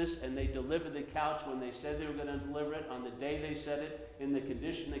business and they delivered the couch when they said they were going to deliver it, on the day they said it, in the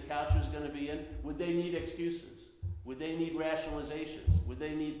condition the couch was going to be in, would they need excuses? Would they need rationalizations? Would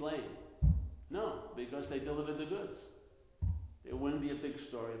they need blame? No, because they delivered the goods. There wouldn't be a big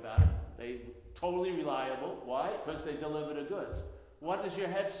story about it. They totally reliable. Why? Because they deliver the goods. What does your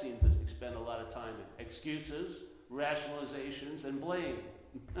head seem to spend a lot of time in? Excuses, rationalizations, and blame.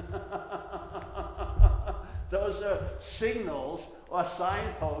 Those are signals or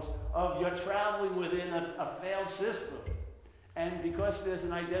signposts of you're traveling within a failed system. And because there's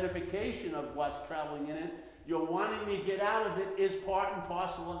an identification of what's traveling in it, you're wanting to get out of it is part and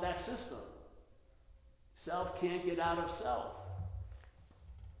parcel of that system. Self can't get out of self.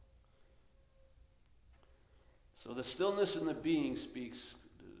 So the stillness in the being speaks.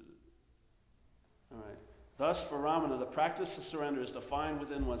 All right. Thus, for Ramana, the practice of surrender is to find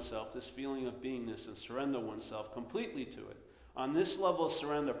within oneself this feeling of beingness and surrender oneself completely to it. On this level of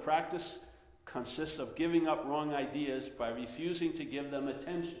surrender, practice consists of giving up wrong ideas by refusing to give them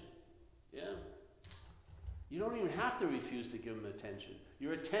attention. Yeah? You don't even have to refuse to give them attention.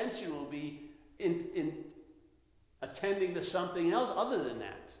 Your attention will be in attending to something else other than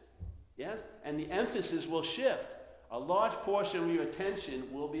that. Yes? And the emphasis will shift. A large portion of your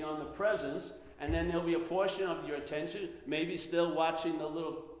attention will be on the presence, and then there'll be a portion of your attention maybe still watching that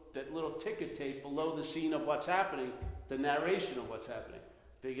little ticker tape below the scene of what's happening, the narration of what's happening.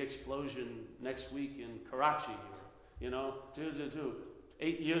 Big explosion next week in Karachi, or,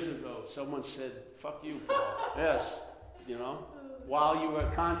 8 years ago, someone said, "Fuck you, Paul." Yes, while you were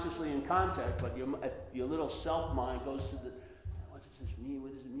consciously in contact, but your little self mind goes to the, what does this mean?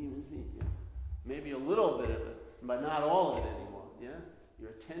 What does it mean? What does it mean? Yeah. Maybe a little bit of it, but not all of it anymore. Yeah,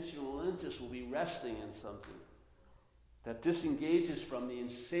 your attentional interest will be resting in something that disengages from the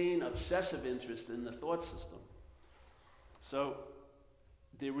insane, obsessive interest in the thought system. So,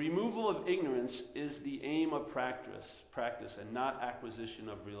 the removal of ignorance is the aim of practice, and not acquisition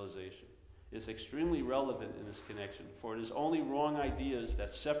of realization. It's extremely relevant in this connection, for it is only wrong ideas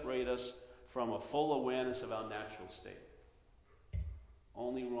that separate us from a full awareness of our natural state.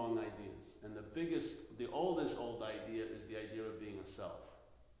 Only wrong ideas. And the oldest old idea is the idea of being a self.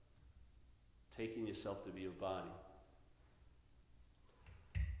 Taking yourself to be a body.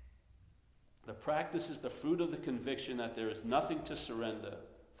 The practice is the fruit of the conviction that there is nothing to surrender,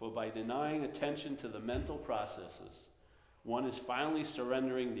 for by denying attention to the mental processes, one is finally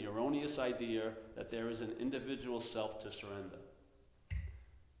surrendering the erroneous idea that there is an individual self to surrender.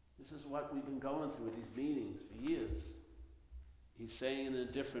 This is what we've been going through at these meetings for years. He's saying it in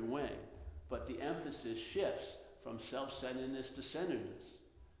a different way, but the emphasis shifts from self-centeredness to centeredness.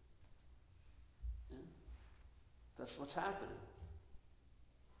 Yeah? That's what's happening.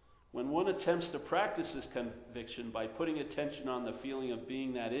 When one attempts to practice this conviction by putting attention on the feeling of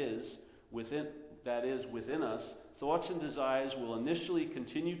being that is within us, thoughts and desires will initially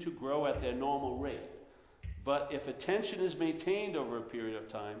continue to grow at their normal rate. But if attention is maintained over a period of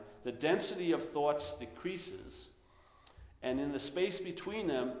time, the density of thoughts decreases, and in the space between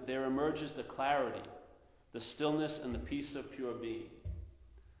them, there emerges the clarity, the stillness, and the peace of pure being.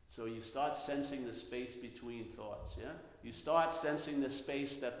 So you start sensing the space between thoughts, yeah? You start sensing the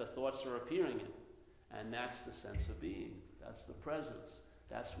space that the thoughts are appearing in, and that's the sense of being. That's the presence.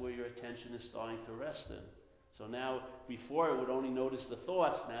 That's where your attention is starting to rest in. So now, before it would only notice the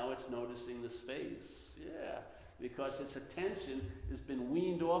thoughts, now it's noticing the space. Yeah, because its attention has been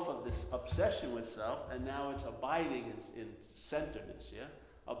weaned off of this obsession with self, and now it's abiding in centeredness, yeah?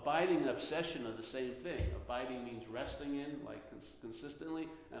 Abiding and obsession are the same thing. Abiding means resting in, like consistently,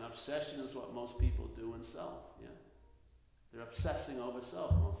 and obsession is what most people do in self, yeah? They're obsessing over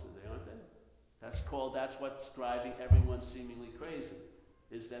self most of the day, aren't they? That's what's driving everyone seemingly crazy,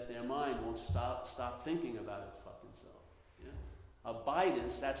 is that their mind won't stop thinking about its fucking self. Yeah?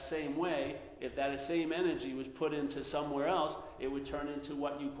 Abidance, that same way, if that same energy was put into somewhere else, it would turn into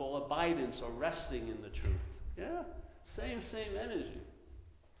what you call abidance, or resting in the truth. Yeah? Same energy.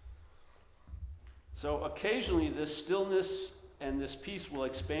 So occasionally this stillness and this peace will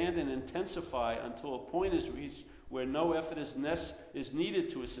expand and intensify until a point is reached where no effort is needed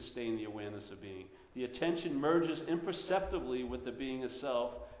to sustain the awareness of being. The attention merges imperceptibly with the being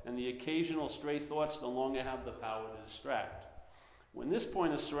itself, and the occasional stray thoughts no longer have the power to distract. When this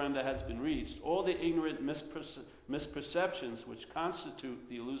point of surrender has been reached, all the ignorant misperceptions which constitute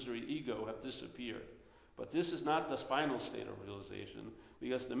the illusory ego have disappeared. But this is not the final state of realization,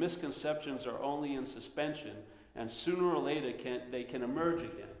 because the misconceptions are only in suspension, and sooner or later they can emerge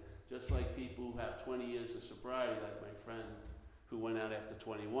again. Just like people who have 20 years of sobriety, like my friend who went out after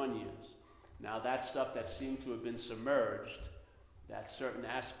 21 years. Now that stuff that seemed to have been submerged, that certain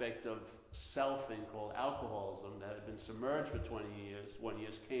aspect of selfing called alcoholism that had been submerged for 21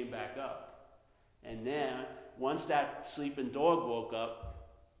 years came back up. And now, once that sleeping dog woke up,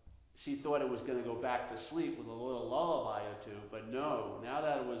 she thought it was going to go back to sleep with a little lullaby or two, but no, now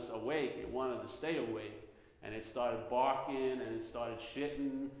that it was awake, it wanted to stay awake. And it started barking, and it started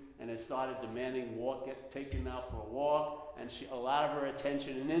shitting, and it started demanding get taken out for a walk, and a lot of her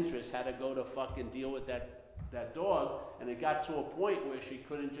attention and interest had to go to fucking deal with that dog, and it got to a point where she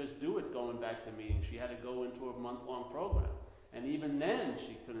couldn't just do it going back to meetings. She had to go into a month-long program. And even then,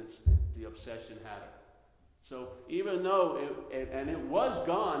 she couldn't, the obsession had her. So even though it was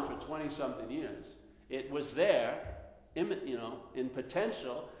gone for 20-something years, it was there, in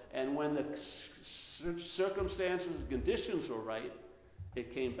potential, and when the circumstances and conditions were right,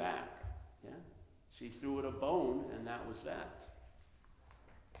 it came back. Yeah? She threw it a bone, and that was that.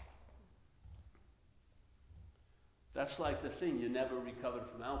 That's like the thing, you never recovered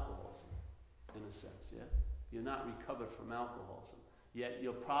from alcoholism, in a sense, yeah? You're not recovered from alcoholism. Yet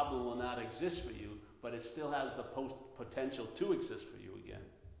your problem will not exist for you, but it still has the potential to exist for you again.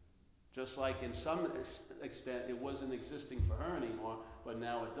 Just like in some extent it wasn't existing for her anymore, but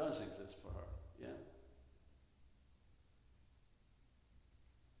now it does exist for her, yeah?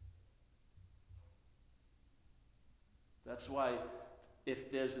 That's why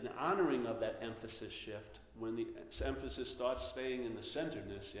if there's an honoring of that emphasis shift, when the emphasis starts staying in the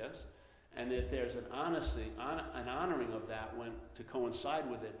centeredness, yes, and if there's an honoring of that to coincide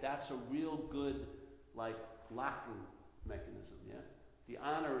with it, that's a real good, locking mechanism, yeah? The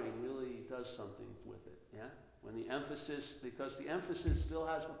honoring really does something with it, yeah? When the emphasis, because the emphasis still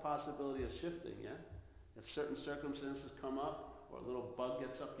has the possibility of shifting, yeah? If certain circumstances come up, or a little bug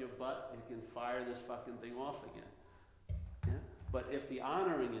gets up your butt, you can fire this fucking thing off again. Yeah? But if the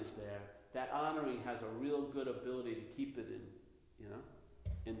honoring is there, that honoring has a real good ability to keep it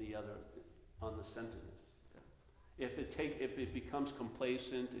on the centeredness. Yeah? If it becomes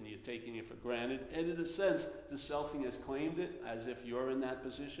complacent and you're taking it for granted, and in a sense, the selfing has claimed it as if you're in that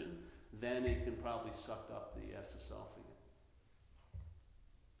position, then it can probably suck up the S of selfing.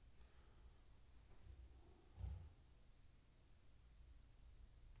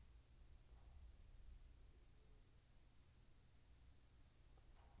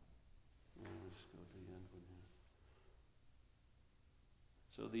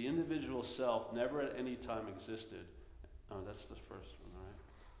 So the individual self never at any time existed. Oh, that's the first one, all right?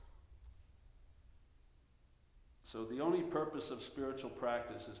 So the only purpose of spiritual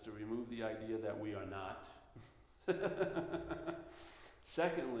practice is to remove the idea that we are not.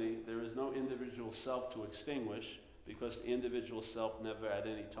 Secondly, there is no individual self to extinguish because the individual self never at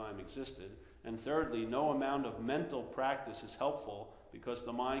any time existed. And thirdly, no amount of mental practice is helpful because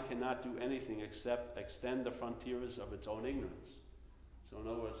the mind cannot do anything except extend the frontiers of its own ignorance. So in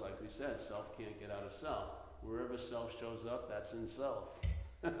other words, like we said, self can't get out of self. Wherever self shows up, that's in self.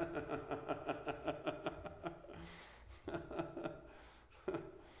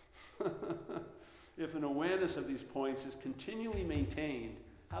 If an awareness of these points is continually maintained,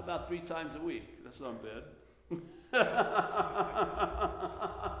 how about 3 times a week? That's not bad.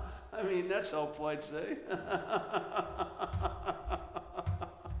 I mean, that's helpful, I'd say.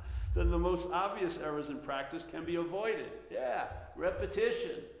 Then the most obvious errors in practice can be avoided. Yeah,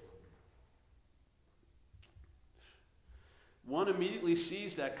 repetition. One immediately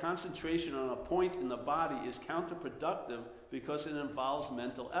sees that concentration on a point in the body is counterproductive because it involves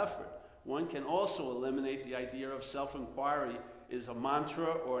mental effort. One can also eliminate the idea of self-inquiry is a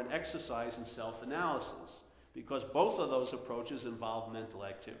mantra or an exercise in self-analysis, because both of those approaches involve mental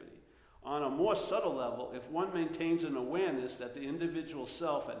activity. On a more subtle level, if one maintains an awareness that the individual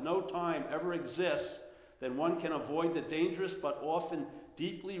self at no time ever exists, then one can avoid the dangerous but often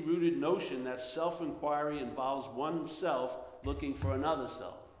deeply rooted notion that self-inquiry involves oneself looking for another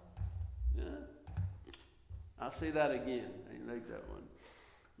self. Yeah? I'll say that again. I like that one.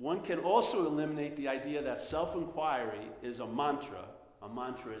 One can also eliminate the idea that self-inquiry is a mantra. A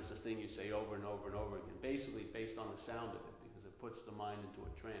mantra is a thing you say over and over and over again, basically based on the sound of it, because it puts the mind into a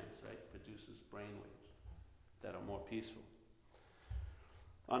trance, right? It produces brainwaves that are more peaceful.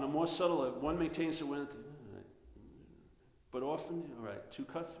 On a more subtle level, one maintains awareness, but often, to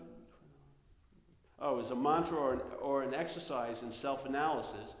cut through. Is a mantra or an exercise in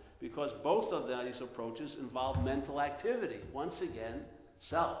self-analysis, because both of these approaches involve mental activity. Once again,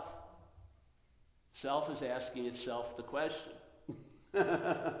 self. Self is asking itself the question.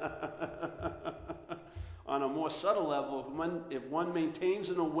 On a more subtle level, if one maintains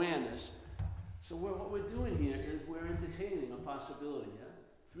an awareness, so what we're doing here is we're entertaining a possibility. Yeah?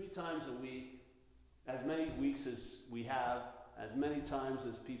 3 times a week, as many weeks as we have, as many times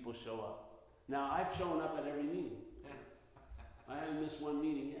as people show up. Now, I've shown up at every meeting. I haven't missed one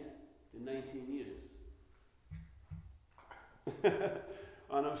meeting yet in 19 years.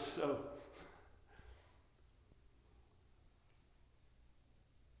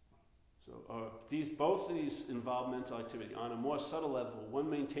 Both of these involve mental activity. On a more subtle level, one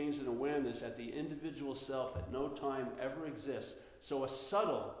maintains an awareness that the individual self at no time ever exists. So a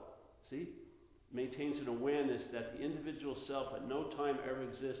subtle, maintains an awareness that the individual self at no time ever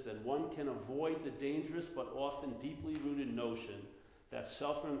exists, then one can avoid the dangerous but often deeply rooted notion that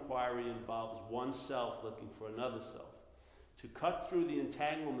self-inquiry involves oneself looking for another self. To cut through the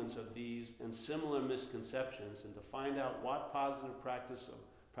entanglements of these and similar misconceptions and to find out what positive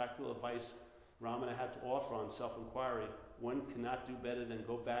practical advice Ramana had to offer on self-inquiry, one cannot do better than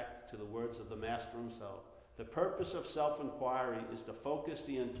go back to the words of the Master himself. The purpose of self-inquiry is to focus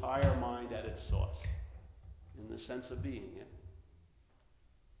the entire mind at its source, in the sense of being. Yeah?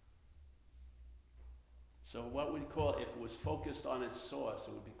 So what we'd call, if it was focused on its source,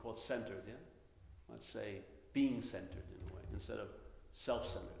 it would be called centered. Yeah? Let's say being centered in a way, instead of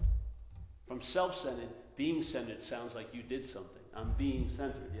self-centered. From self-centered, being centered sounds like you did something. I'm being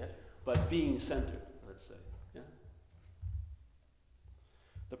centered, yeah? But being centered, let's say. Yeah?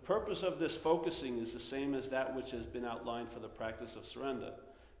 The purpose of this focusing is the same as that which has been outlined for the practice of surrender.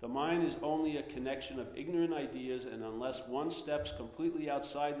 The mind is only a connection of ignorant ideas, and unless one steps completely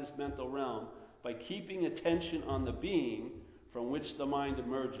outside this mental realm by keeping attention on the being from which the mind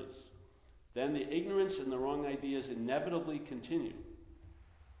emerges, then the ignorance and the wrong ideas inevitably continue.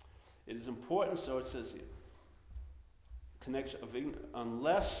 It is important, so it says here, connection of ignorance,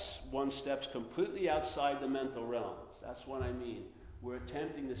 unless one steps completely outside the mental realms. That's what I mean. We're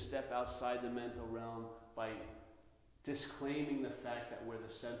attempting to step outside the mental realm by disclaiming the fact that we're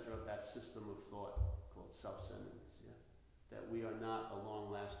the center of that system of thought called self-centeredness. Yeah? That we are not a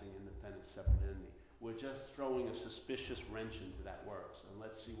long-lasting, independent, separate entity. We're just throwing a suspicious wrench into that works, and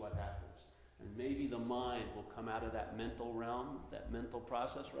let's see what happens. And maybe the mind will come out of that mental realm, that mental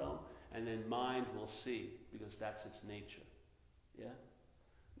process realm, and then mind will see, because that's its nature. Yeah?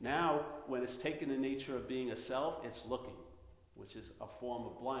 Now, when it's taken the nature of being a self, it's looking, which is a form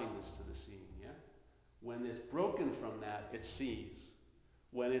of blindness to the seeing. Yeah? When it's broken from that, it sees.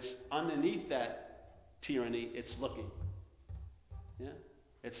 When it's underneath that tyranny, it's looking. Yeah?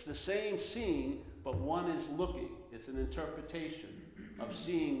 It's the same seeing, but one is looking. It's an interpretation of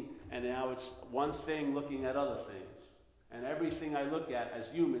seeing, and now it's one thing looking at other things. And everything I look at as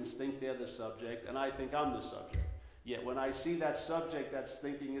humans think they're the subject, and I think I'm the subject. Yet when I see that subject that's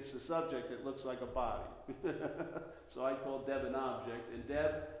thinking it's the subject, it looks like a body. So I call Deb an object. And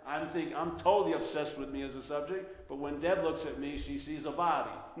Deb, I'm totally obsessed with me as a subject, but when Deb looks at me, she sees a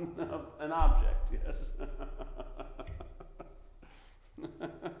body, an object, yes.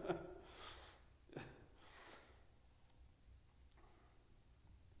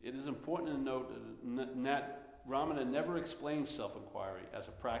 It is important to note that Ramana never explains self-inquiry as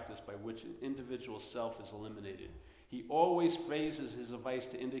a practice by which an individual self is eliminated. He always phrases his advice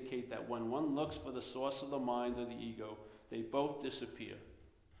to indicate that when one looks for the source of the mind or the ego, they both disappear.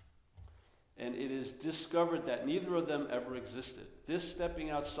 And it is discovered that neither of them ever existed. This stepping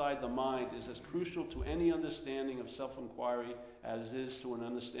outside the mind is as crucial to any understanding of self-inquiry as it is to an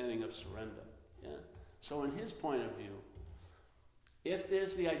understanding of surrender. Yeah? So in his point of view, if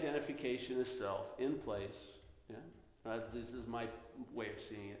there's the identification of self in place, this is my way of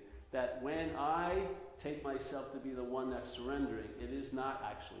seeing it, that when I take myself to be the one that's surrendering, it is not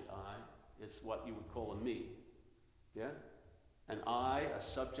actually I, it's what you would call a me. Yeah? An I,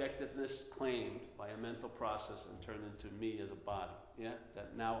 a subjectiveness claimed by a mental process and turned into me as a body. Yeah?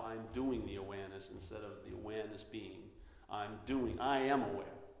 That now I'm doing the awareness instead of the awareness being. I am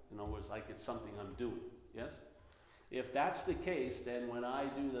aware. In other words, like it's something I'm doing. Yes? If that's the case, then when I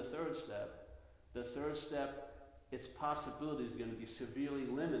do the third step, its possibility is going to be severely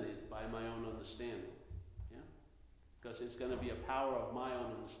limited by my own understanding. Yeah? Because it's going to be a power of my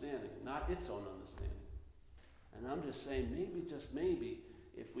own understanding, not its own understanding. And I'm just saying, maybe, just maybe,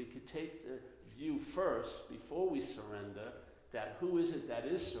 if we could take the view first, before we surrender, that who is it that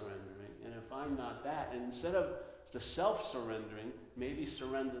is surrendering? And if I'm not that, and instead of the self-surrendering, maybe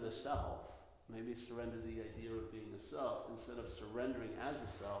surrender the self. Maybe surrender the idea of being a self. Instead of surrendering as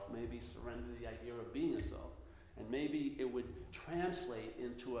a self, maybe surrender the idea of being a self. And maybe it would translate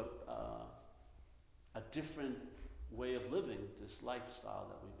into a different way of living this lifestyle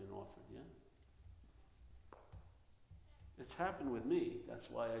that we've been offered, yeah? It's happened with me. That's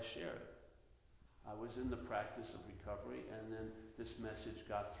why I share it. I was in the practice of recovery, and then this message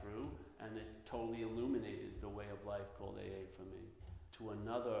got through, and it totally illuminated the way of life called AA for me to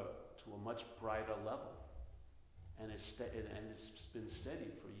a much brighter level. And it's been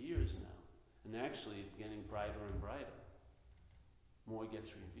steady for years now. And actually getting brighter and brighter. More gets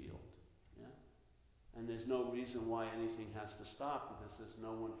revealed. Yeah? And there's no reason why anything has to stop, because there's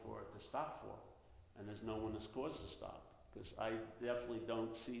no one for it to stop for. And there's no one that's caused to stop. Because I definitely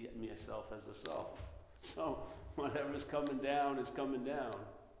don't see myself as a self. So whatever's coming down is coming down.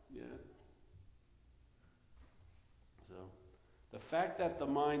 Yeah? So the fact that the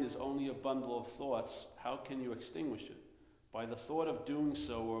mind is only a bundle of thoughts, how can you extinguish it? By the thought of doing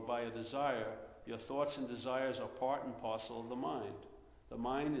so, or by a desire, your thoughts and desires are part and parcel of the mind. The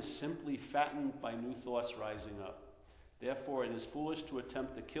mind is simply fattened by new thoughts rising up. Therefore, it is foolish to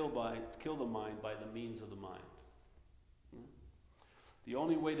attempt to kill the mind by the means of the mind. The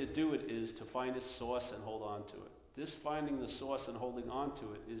only way to do it is to find its source and hold on to it. This finding the source and holding on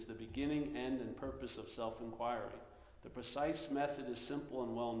to it is the beginning, end, and purpose of self-inquiry. The precise method is simple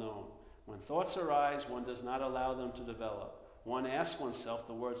and well known. When thoughts arise, one does not allow them to develop. One asks oneself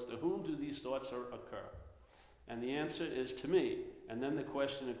the words, to whom do these thoughts occur? And the answer is to me. And then the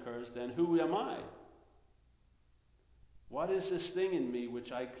question occurs, then who am I? What is this thing in me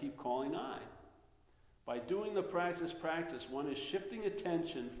which I keep calling I? By doing the practice, one is shifting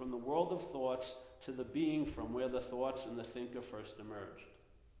attention from the world of thoughts to the being from where the thoughts and the thinker first emerged.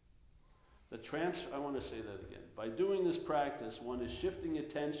 I want to say that again. By doing this practice, one is shifting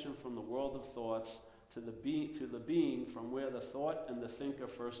attention from the world of thoughts to the being from where the thought and the thinker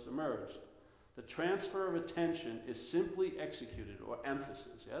first emerged. The transfer of attention is simply executed, or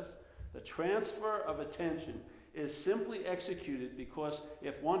emphasis, yes? The transfer of attention is simply executed because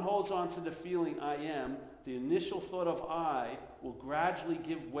if one holds on to the feeling I am, the initial thought of I will gradually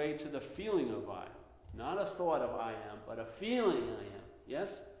give way to the feeling of I. Not a thought of I am, but a feeling I am, yes?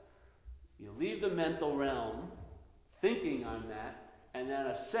 You leave the mental realm, thinking I'm that, and then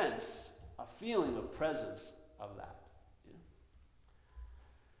a sense, a feeling of presence of that. Yeah?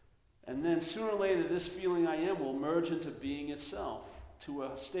 And then sooner or later, this feeling I am will merge into being itself, to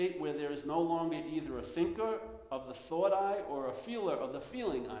a state where there is no longer either a thinker of the thought I or a feeler of the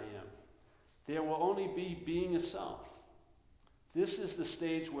feeling I am. There will only be being itself. This is the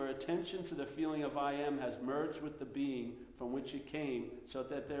stage where attention to the feeling of I am has merged with the being from which it came, so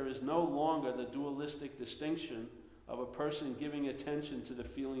that there is no longer the dualistic distinction of a person giving attention to the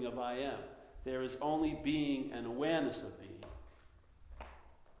feeling of I am. There is only being and awareness of being.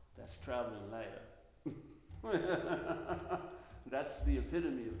 That's traveling lighter. That's the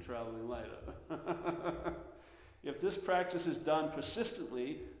epitome of traveling lighter. If this practice is done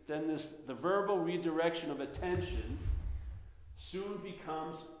persistently, then the verbal redirection of attention soon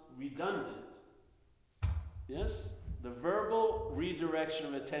becomes redundant. Yes? The verbal redirection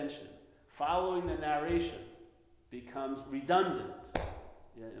of attention following the narration becomes redundant,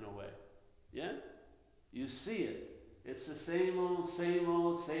 yeah, in a way. Yeah? You see it. It's the same old, same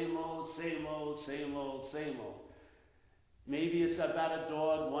old, same old, same old, same old, same old. Maybe it's about a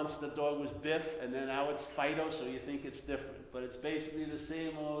dog. Once the dog was Biff, and then now it's Fido, so you think it's different. But it's basically the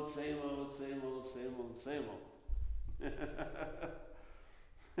same old, same old, same old, same old, same old.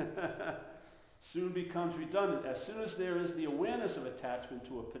 Soon becomes redundant. As soon as there is the awareness of attachment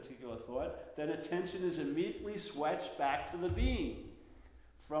to a particular thought, then attention is immediately switched back to the being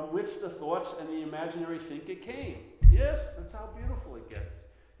from which the thoughts and the imaginary thinker came. Yes, that's how beautiful it gets.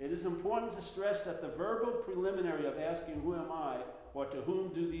 It is important to stress that the verbal preliminary of asking who am I, or to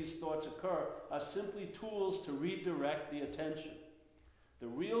whom do these thoughts occur, are simply tools to redirect the attention. The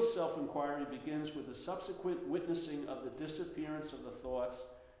real self-inquiry begins with the subsequent witnessing of the disappearance of the thoughts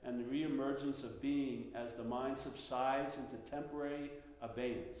and the reemergence of being as the mind subsides into temporary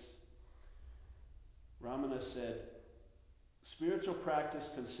abeyance. Ramana said, spiritual practice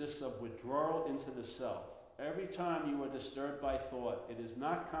consists of withdrawal into the self. Every time you are disturbed by thought, it is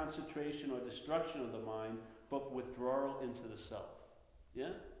not concentration or destruction of the mind, but withdrawal into the self.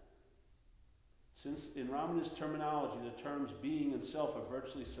 Yeah? Since in Ramana's terminology, the terms being and self are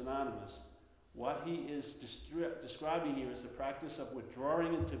virtually synonymous, what he is describing here is the practice of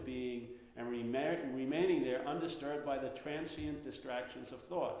withdrawing into being and remaining there undisturbed by the transient distractions of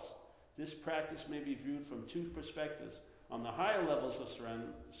thoughts. This practice may be viewed from two perspectives. On the higher levels of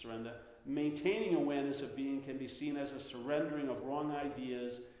surrender, maintaining awareness of being can be seen as a surrendering of wrong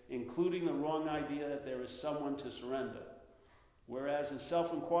ideas, including the wrong idea that there is someone to surrender. Whereas in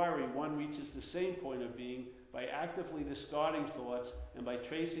self-inquiry, one reaches the same point of being by actively discarding thoughts and by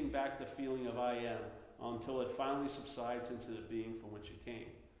tracing back the feeling of I am until it finally subsides into the being from which it came.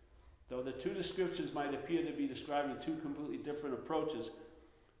 Though the two descriptions might appear to be describing two completely different approaches,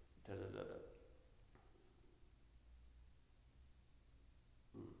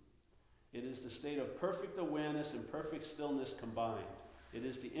 it is the state of perfect awareness and perfect stillness combined. It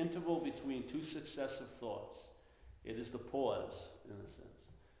is the interval between two successive thoughts. It is the pause, in a sense.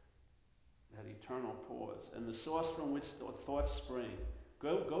 That eternal pause. And the source from which thoughts spring.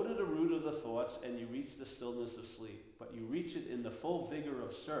 Go to the root of the thoughts and you reach the stillness of sleep. But you reach it in the full vigor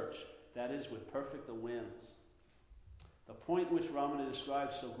of search. That is, with perfect awareness. The point which Ramana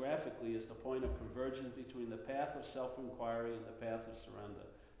describes so graphically is the point of convergence between the path of self-inquiry and the path of surrender.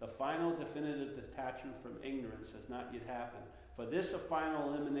 The final definitive detachment from ignorance has not yet happened. For this, a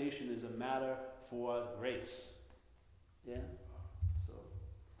final elimination is a matter for grace. Yeah? So,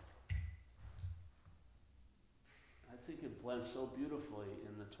 I think it blends so beautifully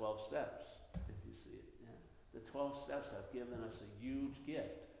in the 12 steps, if you see it. Yeah? The 12 steps have given us a huge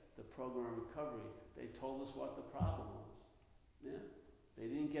gift. The program of recovery, they told us what the problem was. Yeah? They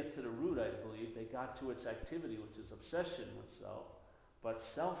didn't get to the root, I believe. They got to its activity, which is obsession with self. But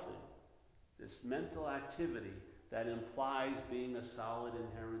selfing, this mental activity that implies being a solid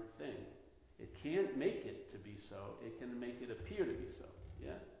inherent thing, it can't make it to be so. It can make it appear to be so.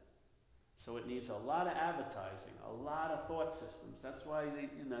 Yeah? So it needs a lot of advertising, a lot of thought systems. That's why,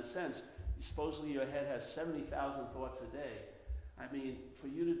 in a sense, supposedly your head has 70,000 thoughts a day. I mean, for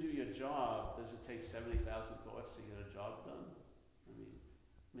you to do your job, does it take 70,000 thoughts to get a job done? I mean,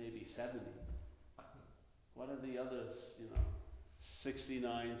 maybe 70. What are the others,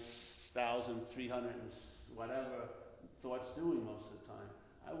 69,300 whatever thoughts doing most of the time?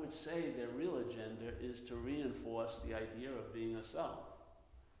 I would say their real agenda is to reinforce the idea of being a self.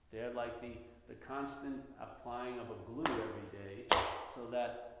 They're like the constant applying of a glue every day so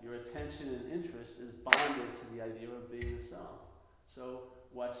that your attention and interest is bonded to the idea of being a self. So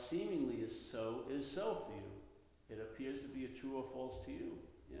what seemingly is so for you. It appears to be a true or false to you.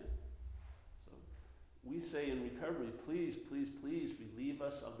 Yeah. So we say in recovery, please, please, please relieve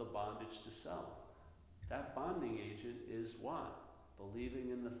us of the bondage to self. That bonding agent is what? Believing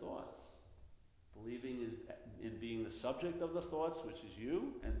in the thoughts. Believing is in being the subject of the thoughts, which is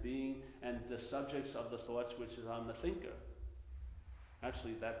you, and the subjects of the thoughts, which is on the thinker.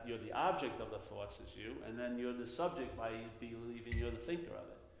 Actually, that you're the object of the thoughts is you, and then you're the subject by believing you're the thinker of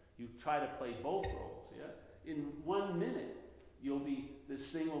it. You try to play both roles, yeah? In 1 minute,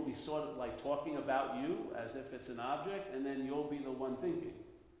 this thing will be sort of like talking about you as if it's an object, and then you'll be the one thinking.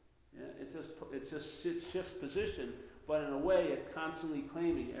 Yeah? It just shifts position, but in a way, it's constantly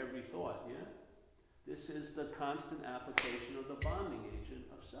claiming every thought, yeah? This is the constant application of the bonding agent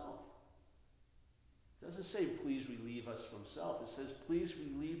of self. It doesn't say, please relieve us from self. It says, please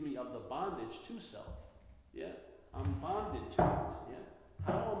relieve me of the bondage to self. Yeah? I'm bonded to it. Yeah?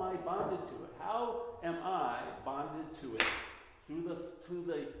 How am I bonded to it? How am I bonded to it? Through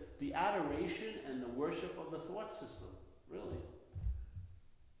the adoration and the worship of the thought system. Really.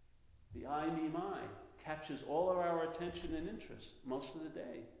 The I, me, my. captures all of our attention and interest most of the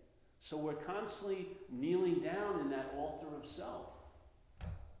day. So we're constantly kneeling down in that altar of self.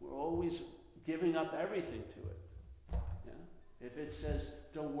 We're always giving up everything to it. Yeah? If it says,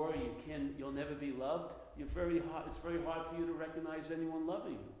 don't worry, you'll never be loved, it's very hard for you to recognize anyone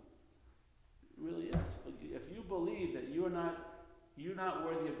loving you. It really is. If you believe that you're not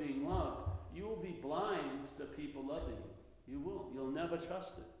worthy of being loved, you will be blind to people loving you. You will. You'll never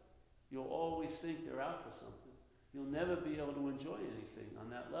trust it. You'll always think they're out for something. You'll never be able to enjoy anything on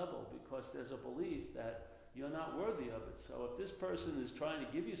that level because there's a belief that you're not worthy of it. So if this person is trying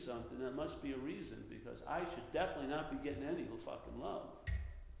to give you something, there must be a reason, because I should definitely not be getting any fucking love.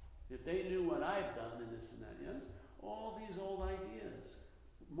 If they knew what I've done and this and that, yes? All these old ideas.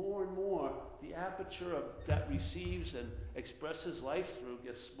 More and more, the aperture that receives and expresses life through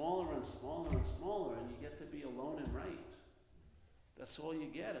gets smaller and smaller and smaller, and you get to be alone and right. That's all you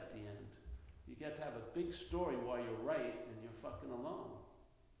get at the end. You get to have a big story while you're right and you're fucking alone.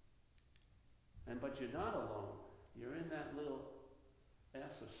 But you're not alone. You're in that little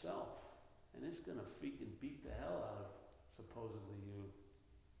ass of self, and it's going to freaking beat the hell out of supposedly you.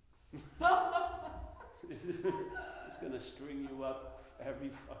 It's going to string you up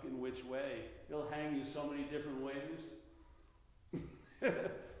every fucking which way. It'll hang you so many different ways.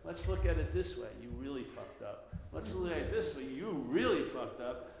 Let's look at it this way. You really fucked up. Let's look at it this way. You really fucked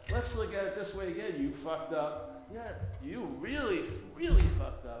up. Let's look at it this way again. You fucked up. Yeah, you really, really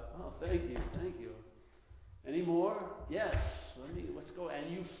fucked up. Oh, thank you. Any more? Yes. Let's go.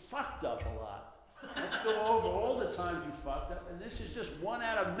 And you fucked up a lot. Let's go over all the times you fucked up. And this is just one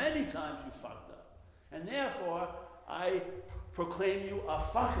out of many times you fucked up. And therefore, I proclaim you a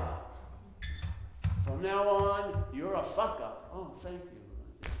fuck up. From now on, you're a fuck up. Oh, thank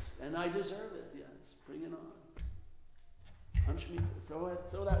you. And I deserve it. Yes. Bring it on. Punch me.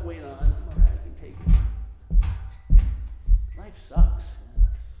 Throw that weight on. I'm all right. I can take it. Life sucks.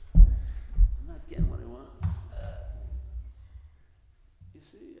 Yes. I'm not getting what I want. You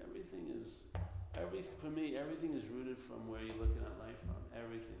see, for me, everything is rooted from where you're looking at life from.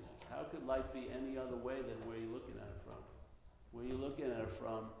 Everything is. How could life be any other way than where you're looking at it from? Where you're looking at it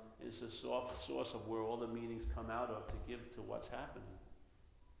from is the source of where all the meanings come out of to give to what's happening.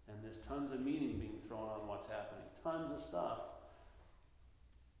 And there's tons of meaning being thrown on what's happening. Tons of stuff.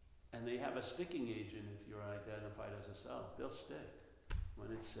 And they have a sticking agent if you're identified as a self. They'll stick.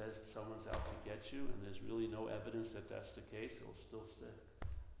 When it says someone's out to get you and there's really no evidence that that's the case, it'll still stick.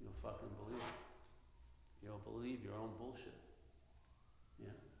 You'll fucking believe it. You'll believe your own bullshit.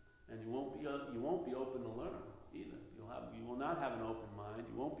 Yeah? And you won't be open to learn either. You will not have an open mind.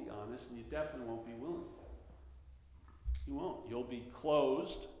 You won't be honest, and you definitely won't be willing. You won't. You'll be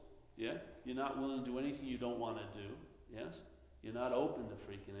closed. Yeah? You're not willing to do anything you don't want to do. Yes? You're not open to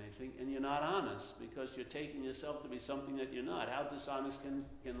freaking anything, and you're not honest because you're taking yourself to be something that you're not. How dishonest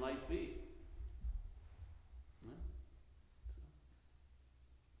can life be? Yeah?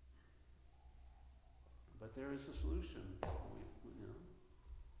 But there is a solution.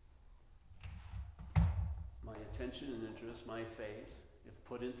 My attention and interest, my faith, if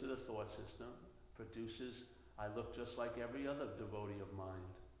put into the thought system, produces, I look just like every other devotee of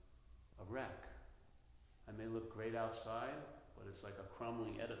mind, a wreck. I may look great outside, but it's like a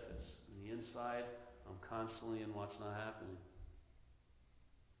crumbling edifice. On the inside, I'm constantly in what's not happening.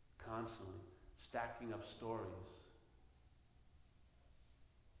 Constantly. Stacking up stories.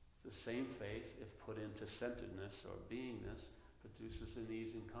 The same faith, if put into centeredness or beingness, produces an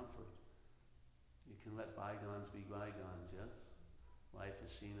ease and comfort. You can let bygones be bygones, yes? Life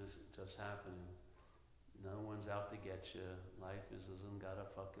is seen as just happening. No one's out to get you. Life isn't got a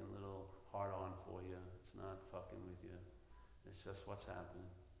fucking little heart-on for you. It's not fucking with you. It's just what's happening.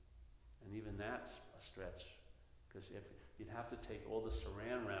 And even that's a stretch. Because if you'd have to take all the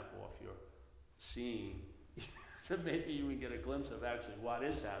saran wrap off your seeing to maybe you can get a glimpse of actually what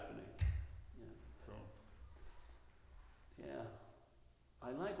is happening. Yeah. So, yeah. I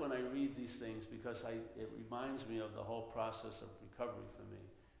like when I read these things because it reminds me of the whole process of recovery for me.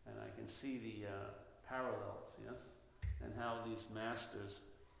 And I can see the parallels, yes? And how these masters,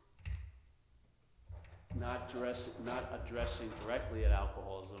 not addressing directly at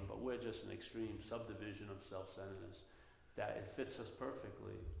alcoholism, but we're just an extreme subdivision of self-centeredness, that it fits us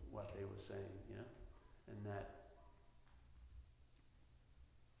perfectly, what they were saying, yeah?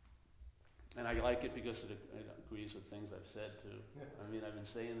 And I like it because it agrees with things I've said too. Yeah. I mean, I've been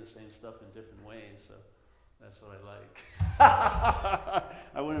saying the same stuff in different ways, so that's what I like.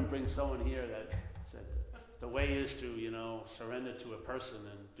 I wouldn't bring someone here that said the way is to, surrender to a person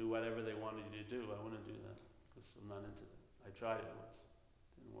and do whatever they wanted you to do. I wouldn't do that because I'm not into that. I tried it once.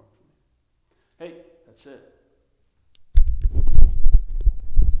 It didn't work for me. Hey, that's it.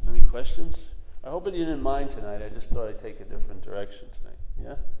 Any questions? I hope you didn't mind tonight. I just thought I'd take a different direction tonight.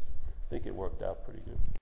 Yeah? I think it worked out pretty good.